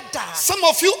biara da. Some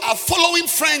of you are following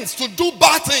friends to do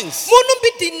bad things, Monu bi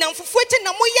di namfufu ete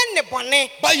na moye ne bone.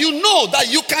 but you know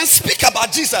that you can speak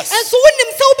about Jesus. Enso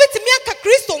wonim se obetimi aka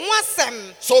Kristo ho asem.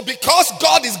 So because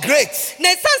God is great, Na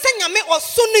sanse nyame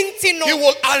oso no nti no. he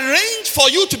will arrange for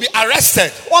you to be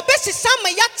arrested. Obesisa ma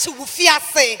ya che wo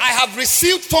fiase. I have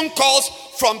received phone calls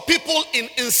from people in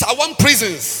Sawam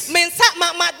prisons.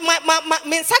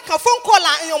 Mensa ka phone call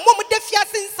a omo mo de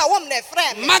fiase nsawom na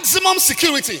efre. Maximum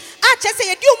security. A che se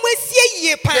ye di omo asie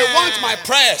yie pa. They want my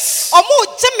prayers.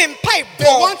 Omo je me mpai They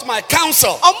bo. want my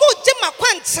counsel. Omo je ma They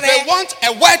kwantre. want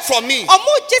a word from me.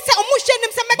 Omo je se omo hwe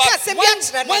nim se meka But asem ya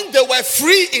kire no. when they were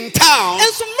free in town,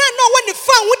 Enso mra no woni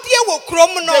fa wodie wo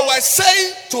krom no. they were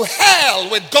saying to hell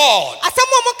with God. Asem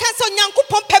omo ka se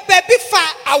onyankopon pe baabi fa.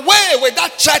 Away with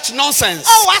that church nonsense.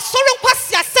 Oh, asore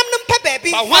nkwasi asem no pe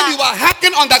baabi fa. But when you are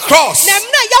hanging on the cross, Na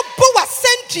mra ya bo wa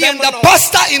sentue then mo the no.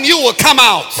 pastor in you will come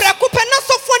out. Prekupe na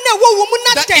sofo na wo wo mu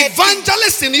na The dead.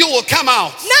 evangelist in you will come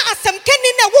out. Na asem keni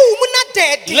na wo wo mu na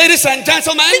dead. Ladies and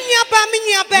gentlemen,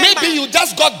 Minyaba. maybe you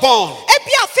just got born.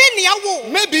 Ebi afi ni ya wo.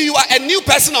 Maybe you are a new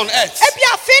person on earth. Ebi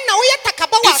afi na wo ye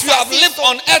takaba wa. If you have lived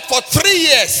on earth for 3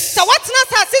 years, Sa watna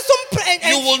sa se so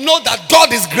you will know that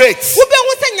God is great. wo be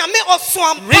hu se nyame oso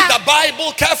ampa. Read the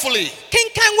Bible carefully.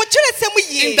 Kenkan wo kire sem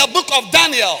In yi. the book of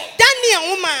Daniel,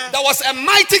 Daniel woman. there was a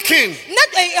mighty king. Na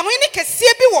ehwe kese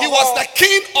bi wo. He was the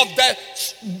king of the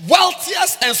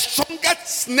wealthiest and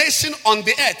strongest nation on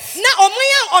the earth. Na omo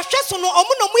ya ohwe so no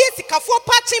omo no mo ye sikafo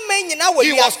pachi man nyina wo.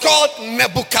 He was called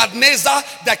Nebuchadnezzar,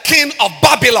 the king of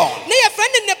Babylon. Na ye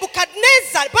friend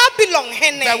Nebuchadnezzar Babylon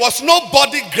hene. There was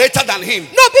nobody greater than him.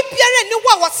 No bi biara ni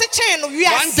wo se chen no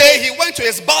wiase. One day he went to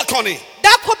his balcony Da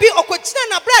ko bi okochina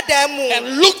na brada mu.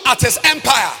 and looked at his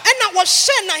empire Na wo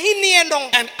hye na henie no.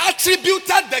 and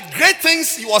attributed the great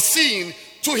things he was seeing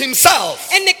to himself.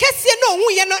 And the kɛseɛ no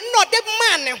ohun yɛ no na ɔde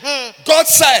maa ne ho. God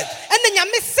said, ɛna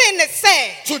nyame se ne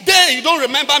sɛ. today you don't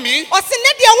remember me. ɔsi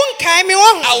ne deɛ wo nkae mi wɔ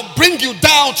ho. I'll bring you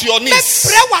down to your knees.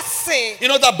 mɛbrɛ wase. You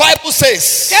know the Bible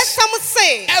says, kyɛsɛm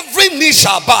se. every knee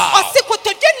shall bow. ɔsi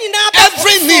kotodwe nyinaa bɛ koto.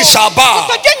 Every knee shall bow.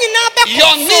 kotodwe nyinaa bɛ koto.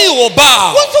 Your knee will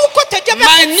bow. wo nso wo kotodwe bɛ koto.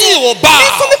 My knee will mi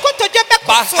bow. nso mi kotodwe bɛ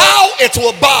But koto. how it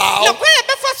will na bow kwan yɛ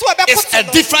bɛfa so ɔbɛ is koto a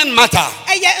no. different matter.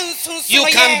 ɛyɛ nsonson You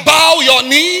yɛ. can bow your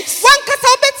knees wankasa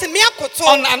wobɛtumi akoto.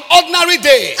 on an ordinary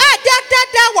day, a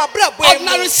daadaa wɔ abrabɔ mu.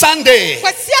 ordinary Sunday,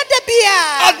 kwasia da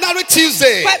bia. ordinary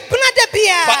Tuesday. buna da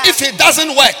bia. But if it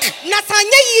doesn't work, na sa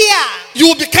nyɛ yie a. you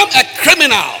will become a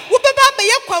criminal, wobɛba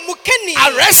abɛyɛ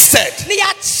kwamukani. arrested, ne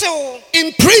yɛakyew.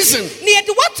 in prison. ne yɛde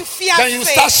woato fiase. Then you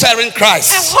start sharing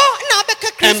Christ ɛhɔ na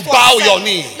wobɛka and Kristo bow asɛm. your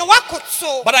knee. na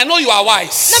woakoto. But I know you are na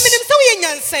wise. menim sɛ woyɛ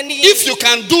nyansani. If you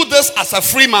can do this as a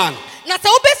free man, na sɛ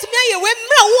wobɛtumi ayɛ wei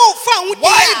mmerɛ wo fa wo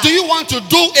why do you want to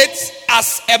do it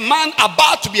as a man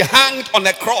about to be hanged on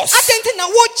a cross? adɛn na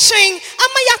wokyɛn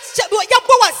ama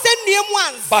yɛbɔ w'asɛnnua mu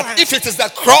ansa. But if it is the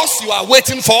cross you are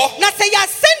waiting for, na sɛ yɛ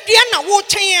asɛnnua na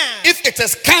wokyɛn a. if it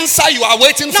is cancer you are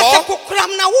waiting na sɛ for,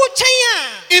 kokoram na wokyɛn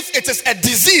a. if it is a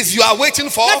disease you are waiting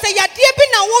for, na sɛ yadeɛ bi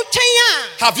na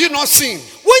wokyɛn a. have you not seen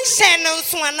wonhyɛn no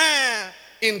nso anaa.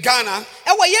 in Ghana?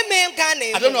 ɛwɔ yɛmɛ Ghana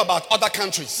I don't know about other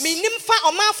countries, menim fa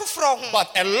ɔman foforɔ ho.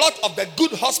 but a lot of the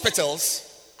good hospitals,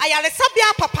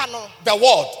 ayaresabea papa no. the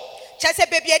ward, kyerɛ sɛ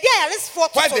baabi ade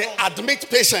ayarefoɔ where toto they no. admit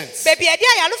patients, baabi ade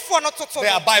ayarefoɔ no toto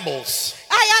there no. are Bibles.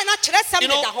 ayɛ na kyerɛ sɛm You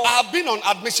know, deda hɔ. I've been on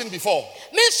admission before.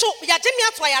 me nso yɛagye me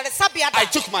ato ayaresabea I da.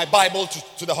 took my Bible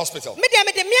to the hospital. me deɛ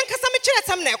mede me ankasa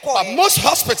mekyerɛ sɛm na But ɛkɔɔ. most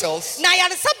hospitals na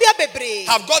ayaresabea bebree.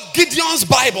 have got Gideon's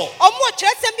Bible. ɔmo wɔ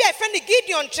kyerɛsɛm bi a yɛfrɛ no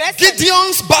Gideon kyerɛsɛm.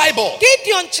 Gideon's Bible.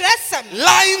 Gideon kyerɛsɛm.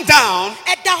 Lying down,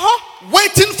 ɛda hɔ.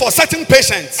 waiting for certain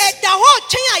patients. ɛda hɔ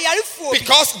kyɛn ayarefoɔ bi.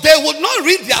 Because they would not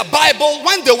read their Bible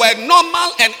when they were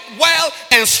normal and well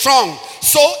and strong.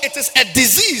 So it is a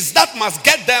disease that must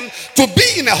get them to be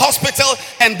in a hospital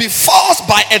and be forced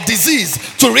by a disease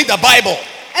to read the Bible.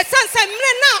 ɛsiane sɛ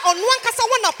mmerɛ na ɔno ankasa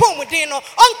wɔ n'apɔmuden no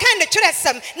ɔnkan ne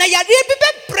kyerɛsɛm na yareɛ bi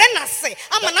bɛbrɛ n'ase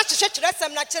ama n'ahyehyɛ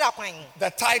kyerɛsɛm no akyerɛ akwan. The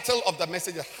title of the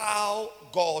message is How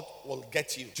God Will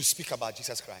Get You to Speak About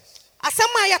Jesus Christ. asɛm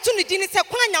a yɛato ne din ne sɛ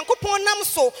kwan a Nyankopɔn nam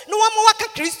so na wama waka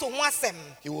Kristo ho asɛm.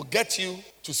 He will get you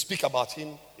to speak about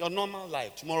him, your normal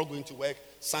life. Tomorrow going to work,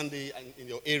 Sunday and in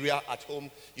your area at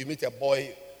home, you meet a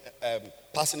boy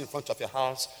passing in front of your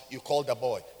house, you call the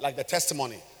boy. Like the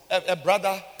testimony. A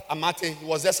brother, Amate, he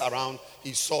was just around,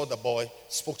 he saw the boy,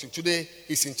 spoke to him. Today,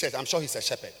 he's in church. I'm sure he's a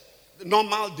shepherd. The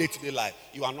normal day-to-day life,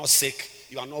 you are not sick,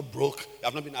 you are not broke, you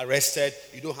have not been arrested,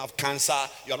 you don't have cancer,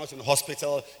 you are not in the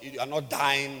hospital, you are not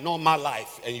dying, normal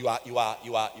life, and you are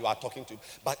talking to him.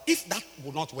 But if that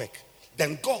will not work,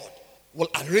 then God will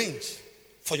arrange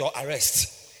for your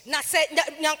arrest. na sɛ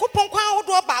Nyankopɔn kwan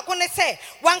ahodoɔ baako ne sɛ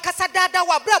wankasa daadaa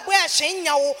w'abrabɔ a ɛhyɛn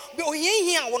nya wo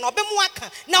ohiahia wo na ɔbɛmu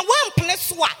aka na wampene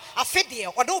so a afe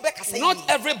deɛ ɔde wo bɛkasa Not yie.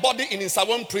 everybody in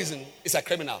Nsawam prison is a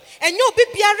criminal. ɛnyɛ obi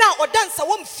biara a ɔda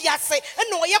nsawam fiase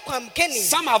ɛna ɔyɛ kwamkani.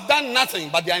 Some have done nothing,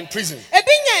 but they are in prison. ebi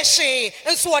nyɛ hwee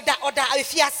nso ɔda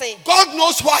fiase. God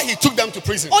knows why he took them to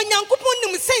prison. Onyankopɔn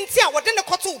nim sɛ nti a wɔde ne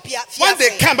kɔto When they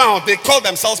fiase. come out, they call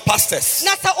themselves pastors.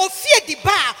 na sɛ ofie di ba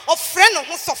a ɔfrɛ ne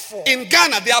ho sɔfoɔ. In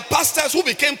Ghana, there are pastors who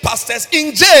became pastors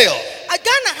in jail.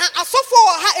 Ghana ha asɔfoɔ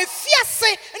wɔ ha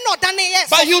efiase na ɔda ne yɛ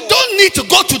But you sɔfoɔ. don't need to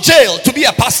go to jail to be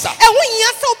a pastor. ɛho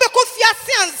hia sɛ wobɛkɔ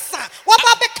fiase ansa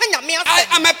waba bɛka nyame I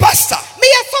asɛm. am a pastor.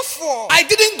 meyɛ sɔfoɔ. I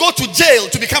didn't go to jail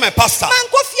to become a pastor.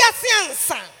 mankɔ fiase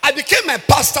ansa. I became a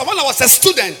pastor when I was a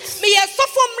student. meyɛ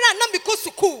sɔfoɔ mmerɛ a na mekɔ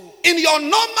sukuu. In your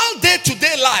normal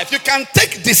day-to-day life, you can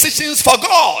take decisions for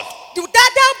God.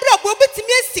 daadaa brɛ bɔ obɛtumi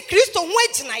asi Kristo ho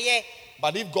agyinaeɛ.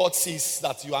 But if God sees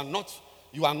that you are not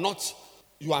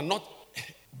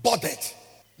bothered,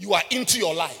 you are into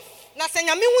your life, na sɛ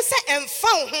nyame hu sɛ ɛmfa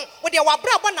wo ho wodeɛ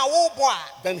wabrabɔ na wobɔ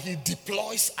a then he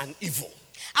deploys an evil.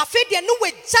 afei deɛ ne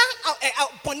wagya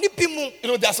bɔne bi mu. You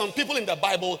know, there are some people in the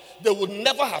Bible, they would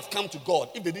never have come to God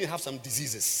if they didn't have some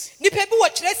diseases. nipa bi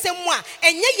wɔ kyerɛsɛm mu a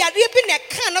ɛnyɛ yareɛ bi na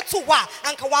ɛka no to hɔ a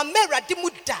anka wamma Awurade mu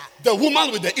da. The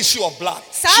woman with the issue of blood,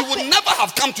 she would never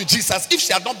have come to Jesus if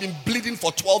she had not been bleeding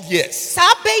for 12 years.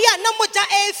 saa bɛyɛ a na mogya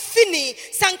ɛfi ni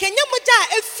sɛ anka ɛnyɛ mogya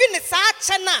a ɛfi ni saa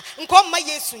akyɛ no a nka ɔmma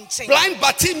Yesu nkyɛn. Blind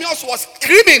Bartimaeus was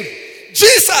screaming,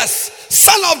 Jesus,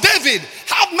 Son of David,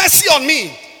 have mercy on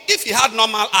me. If he had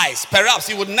normal eyes, perhaps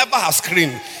he would never have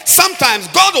screamed. Sometimes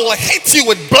God will hit you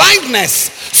with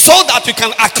blindness so that you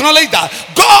can acknowledge that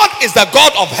God is the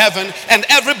God of heaven and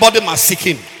everybody must seek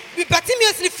him.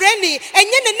 Bartimaeus ni freni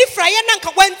enye ne nifraye na nka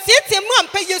wantiete mu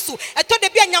ampa Yesu eto de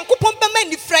bia Nyankopon bema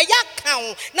nifraye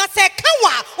kan na se kan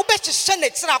wa wo be hyehye na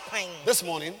kira kwan. This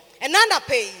morning, Enanda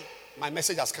pay. my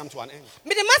message has come to an end.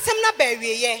 Me de masem na ba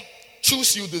wiye.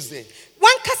 Choose you this day.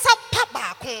 Wan kasa pa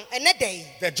ba kon ene day.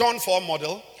 The John 4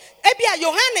 model Ebia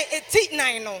Yohane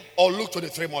 8:9 no. or Luke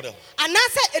 23 model.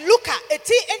 Anase Luka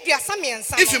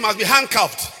 8:23. If you must be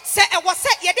handcuffed Se e wo se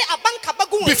ye de abanka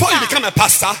bagu before you become a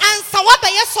pastor, ansa wa be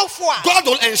yesofo a. God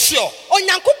will ensure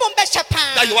Onyankopon be hye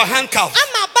pa. that you are handcuffed.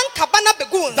 Ama abanka bana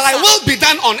begu. Thy will be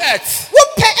done on earth. Wo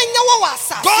pe enye wo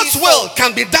wasa. God's will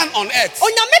can be done on earth.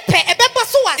 Onyame pe ebeba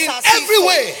so wasa. In every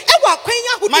way. E wa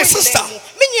kwanya hudu. My sister,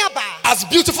 as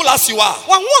beautiful as you are,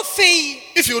 wa ho fe.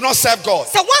 if you will not serve God,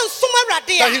 Se wan suma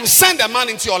rade that a. He will send a man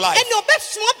into your life Ene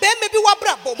obesuma be me bi wa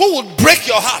brabo. who will break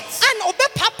your heart An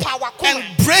obepapa wa ko.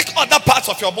 and break other parts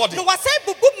of your body No wasa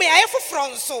bubu me ayefo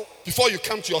fronso. before you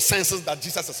come to your senses that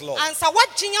Jesus is Lord. Ansa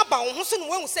wajinya ba wo ho so no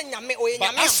wen se nyame oye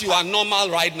But nyame. as you are normal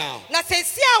right now, Na se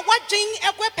si a wajin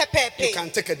egwe you pepepe. can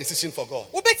take a decision for God.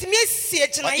 Wo betimi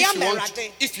esie gina But ya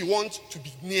merade. if you want to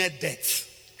be near death,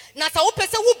 Na sa wo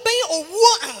pese wo ben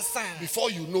owuo ansa.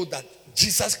 before you know that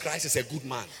Jesus Christ is a good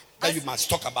man, that you must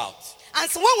talk about,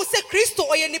 Ansa wen wo se Kristo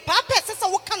oye ni papa sesa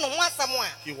wo ka no ho asam a.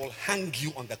 He will hang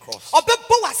you on the cross.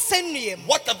 Obebo wasennue mu.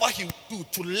 Whatever He will do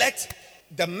to let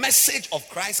the message of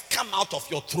Christ come out of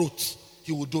your throat,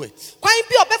 He will do it. Kwan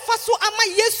bi obefa so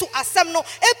ama Yesu asem no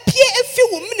epie efi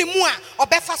wo mini mu a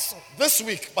obefa so. This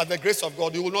week, by the grace of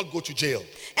God, you will not go to jail.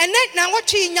 Ene na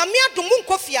wochi nyame adom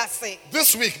nko fiase.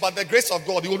 This week, by the grace of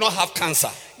God, you will not have cancer.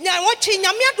 Nya wochi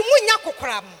nyame adom nya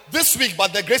kokram. This week, by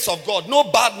the grace of God, no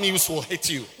bad news will hit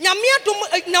you. Nyame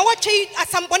adom na wochi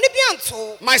asambone bi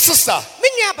anto. My sister,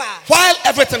 Menyaba. while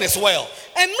everything is well,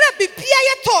 Emra bibia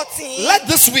ye totin. let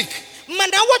this week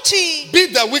Mana wochi. be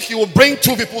the week you will bring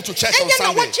 2 people to church on Enye na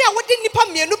Sunday. wochi a wodi nipa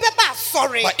mienu beba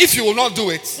sorry. But if you will not do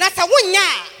it, Na sa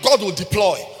wonya God will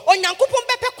deploy Onyankopon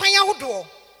bepe kwan ahodo.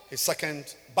 His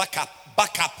second backup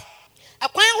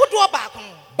Akwan ahodo ba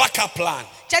ko. plan.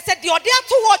 Chese de ode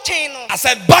ato ho chen no. I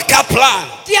said backup plan.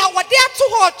 De ode ato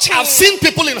ho chen. I've seen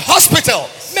people in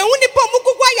hospitals Me woni pa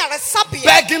mugugu ayare sabia.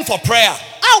 begging for prayer.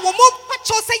 A wo mo pa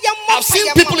cho se ye mo. I've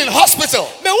seen people in hospital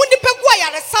Me woni pa gu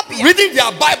ayare sabia. reading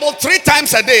their Bible 3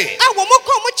 times a day. A wo mo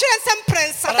ko mo kire nsem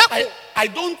prensa But da ko. I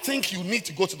don't think you need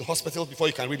to go to the hospital before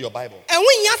you can read your Bible. Enwu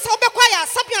nya se obekwa ayare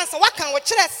sabia nsa wakan wo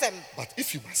kire sem. But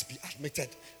if you must be admitted,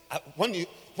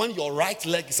 when your right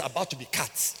leg is about to be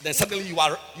cut, then suddenly you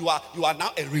are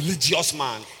now a religious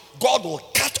man. God will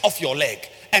cut off your leg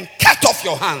and cut off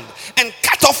your hand and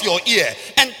cut off your ear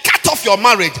and cut off your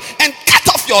marriage and cut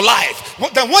off your life.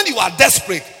 Then when you are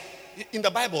desperate, in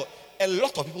the Bible, a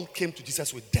lot of people came to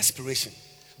Jesus with desperation.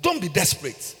 Don't be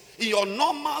desperate. In your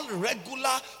normal,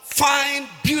 regular, fine,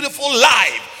 beautiful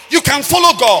life, you can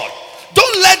follow God.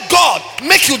 Don't let God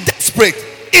make you desperate.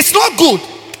 It's not good.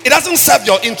 It doesn't serve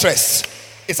your interests.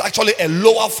 It's actually a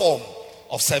lower form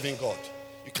of serving God.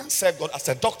 You can serve God as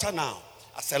a doctor now,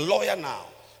 as a lawyer now,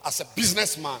 as a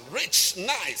businessman, rich,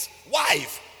 nice,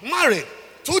 wife, married,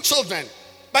 2 children.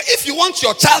 But if you want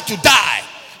your child to die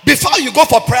before you go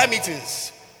for prayer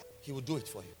meetings, He will do it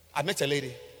for you. I met a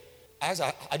lady.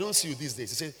 I don't see you these days.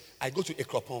 She said, I go to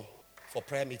Ekropon for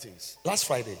prayer meetings. Last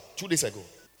Friday, 2 days ago,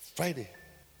 Friday,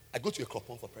 I go to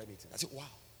Ekropon for prayer meetings. I said, wow,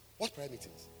 what prayer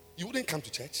meetings? You wouldn't come to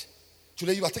church?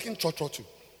 Today you are taking Cho-Cho to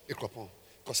Ekropon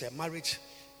because her marriage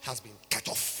has been cut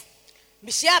off.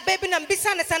 Bishia baby na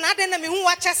mbisa ne sana ade na me hu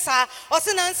wache sa. O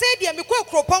se na nse dia me kwa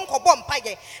kropon kobo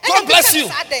mpaye. God bless you.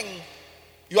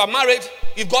 You are married,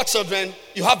 you've got children,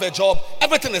 you have a job,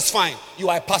 everything is fine. You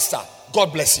are a pastor.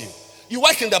 God bless you. You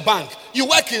work in the bank, you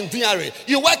work in DRA,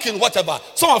 you work in whatever.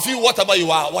 Some of you, whatever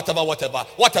you are,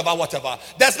 whatever.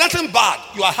 There's nothing bad.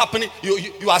 You are happening,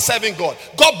 you are serving God.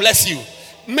 God bless you.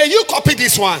 May you copy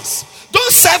these ones.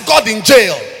 Don't serve God in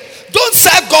jail. Don't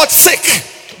serve God sick.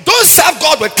 Don't serve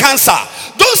God with cancer.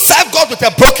 Don't serve God with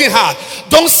a broken heart.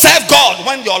 Don't serve God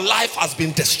when your life has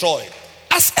been destroyed.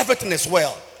 As everything is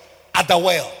well at the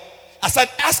well. I said,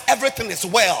 as everything is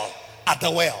well at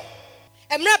the well.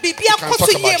 Emra bibia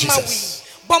koso ye mawi.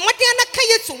 Bomode na ka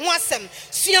Yesu ho asem.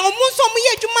 Sua omu so mu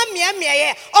ye adwuma miamia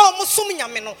ye. O mu sum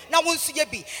nyame no na wonsu ye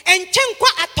bi. Enche nkwa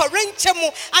atorenche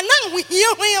mu ana hohie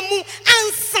hoye mu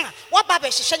ansa wa ba be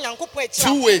hihye Nyankopon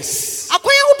akira. 2 ways.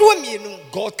 Akoya hodo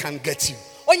mienu. God can get you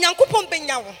Onyankopon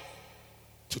benya wo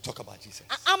to talk about Jesus.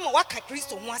 ama waka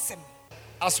Kristo ho asem.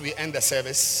 As we end the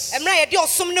service, Emra ye de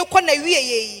osum ne kɔ na wie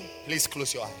ye. please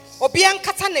close your eyes. Obi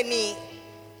ankata nani.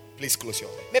 Please close your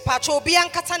eyes. Me pacho obi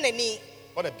ankata nani.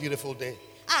 What a beautiful day.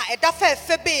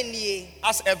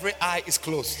 As every eye is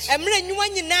closed,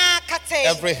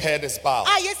 every head is bowed.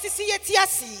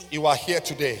 You are here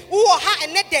today.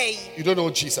 You don't know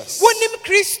Jesus.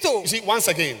 You see, once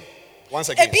again,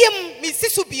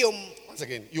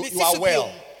 you are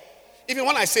well. Even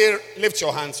when I say lift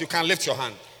your hands, you can lift your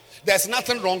hand. There's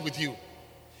nothing wrong with you.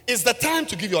 It's the time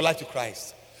to give your life to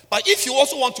Christ. But if you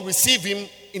also want to receive him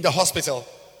in the hospital,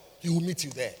 he will meet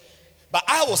you there. But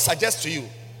I will suggest to you,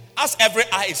 as every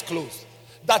eye is closed,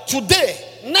 that today,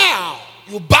 now,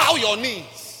 you bow your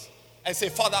knees and say,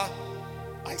 Father,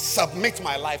 I submit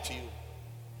my life to you.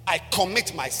 I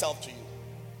commit myself to you.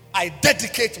 I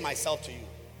dedicate myself to you.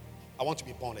 I want to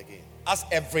be born again. As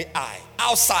every eye,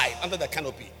 outside, under the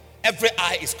canopy, every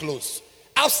eye is closed.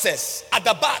 Upstairs, at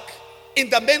the back, in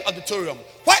the main auditorium,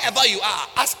 wherever you are,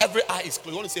 as every eye is closed,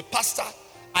 you want to say, Pastor,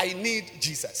 I need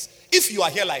Jesus. If you are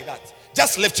here like that,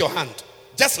 just lift your hand.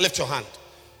 Just lift your hand.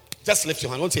 Just lift your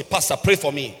hand. I want to say, Pastor, pray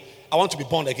for me. I want to be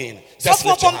born again. Just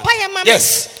lift your hand.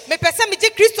 Yes.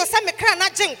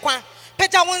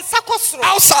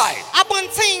 Outside.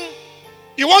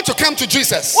 You want to come to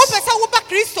Jesus.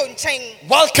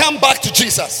 Welcome back to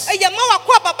Jesus.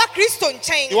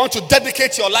 You want to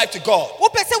dedicate your life to God.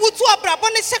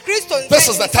 This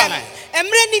is the time.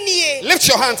 Lift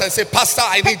your hands and say, Pastor,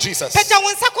 I need Jesus. I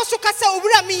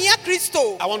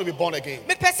want to be born again.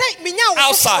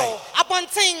 Outside.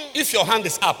 If your hand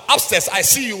is up. Upstairs, I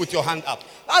see you with your hand up.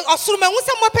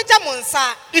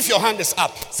 If your hand is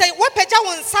up,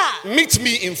 meet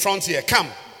me in front here.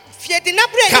 Come.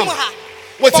 Come.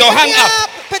 With your hand up.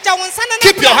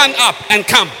 Keep your hand up and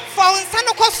come.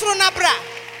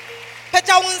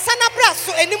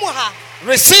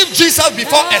 Receive Jesus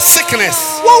before a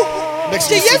sickness makes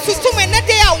you sick.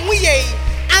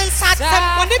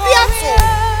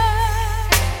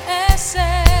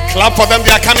 Clap for them,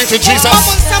 they are coming to Jesus.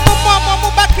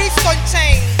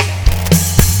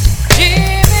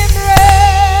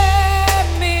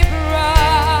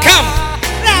 Come.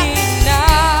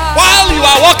 While you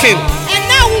are walking,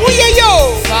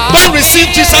 don't receive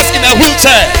Jesus in a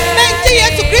wheelchair.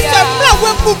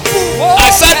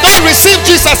 I said, don't receive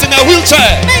Jesus in a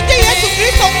wheelchair.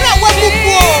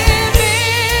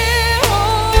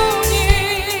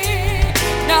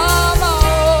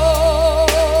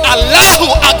 Allahu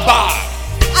Akbar.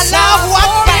 Allahu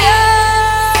Akbar.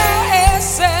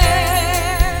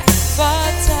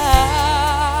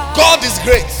 God is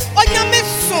great.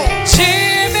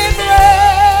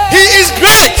 He is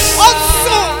great.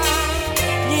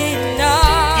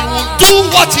 He will do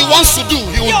what he wants to do.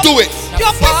 He will do it.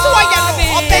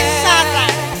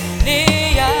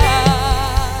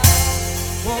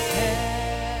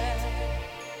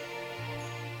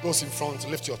 Those in front,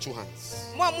 lift your two hands.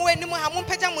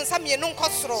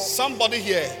 Somebody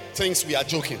here thinks we are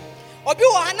joking.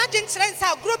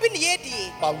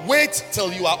 But wait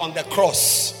till you are on the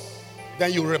cross.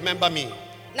 Then you remember me.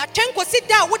 Right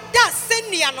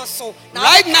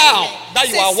now that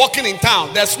you are walking in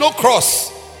town, there's no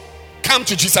cross. Come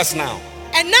to Jesus now.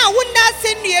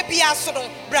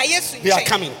 They are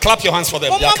coming. Clap your hands for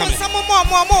them. They are coming.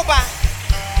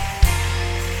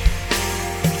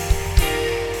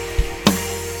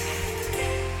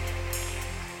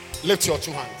 Lift your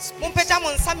two hands, please,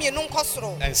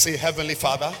 and say, Heavenly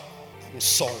Father, I'm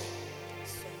sorry.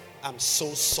 I'm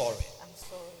so sorry.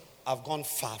 I've gone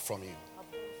far from you.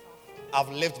 I've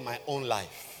lived my own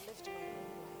life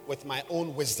with my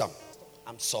own wisdom.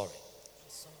 I'm sorry.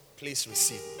 Please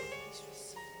receive me.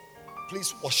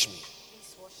 Please wash me.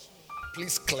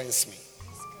 Please cleanse me.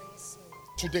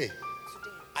 Today,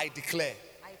 I declare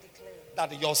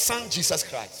that your Son Jesus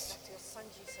Christ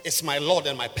is my Lord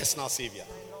and my personal Savior.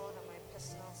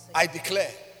 I declare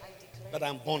that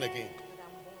I'm born again.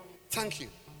 Thank you.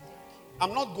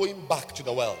 I'm not going back to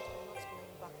the world.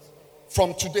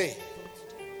 From today,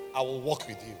 I will walk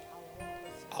with you.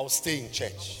 I will stay in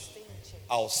church.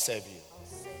 I will serve you.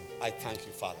 I thank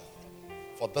you, Father,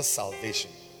 for this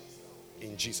salvation.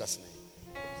 In Jesus' name.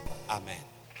 Amen.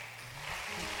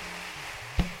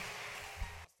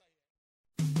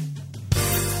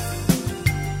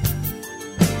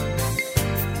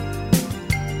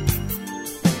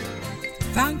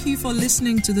 Thank you for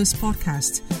listening to this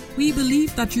podcast. We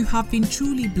believe that you have been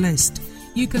truly blessed.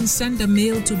 You can send a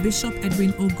mail to Bishop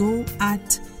Edwin Ogo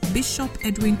at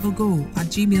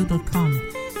bishopedwinogo@gmail.com.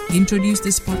 Introduce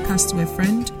this podcast to a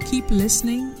friend, keep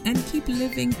listening, and keep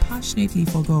living passionately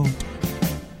for God.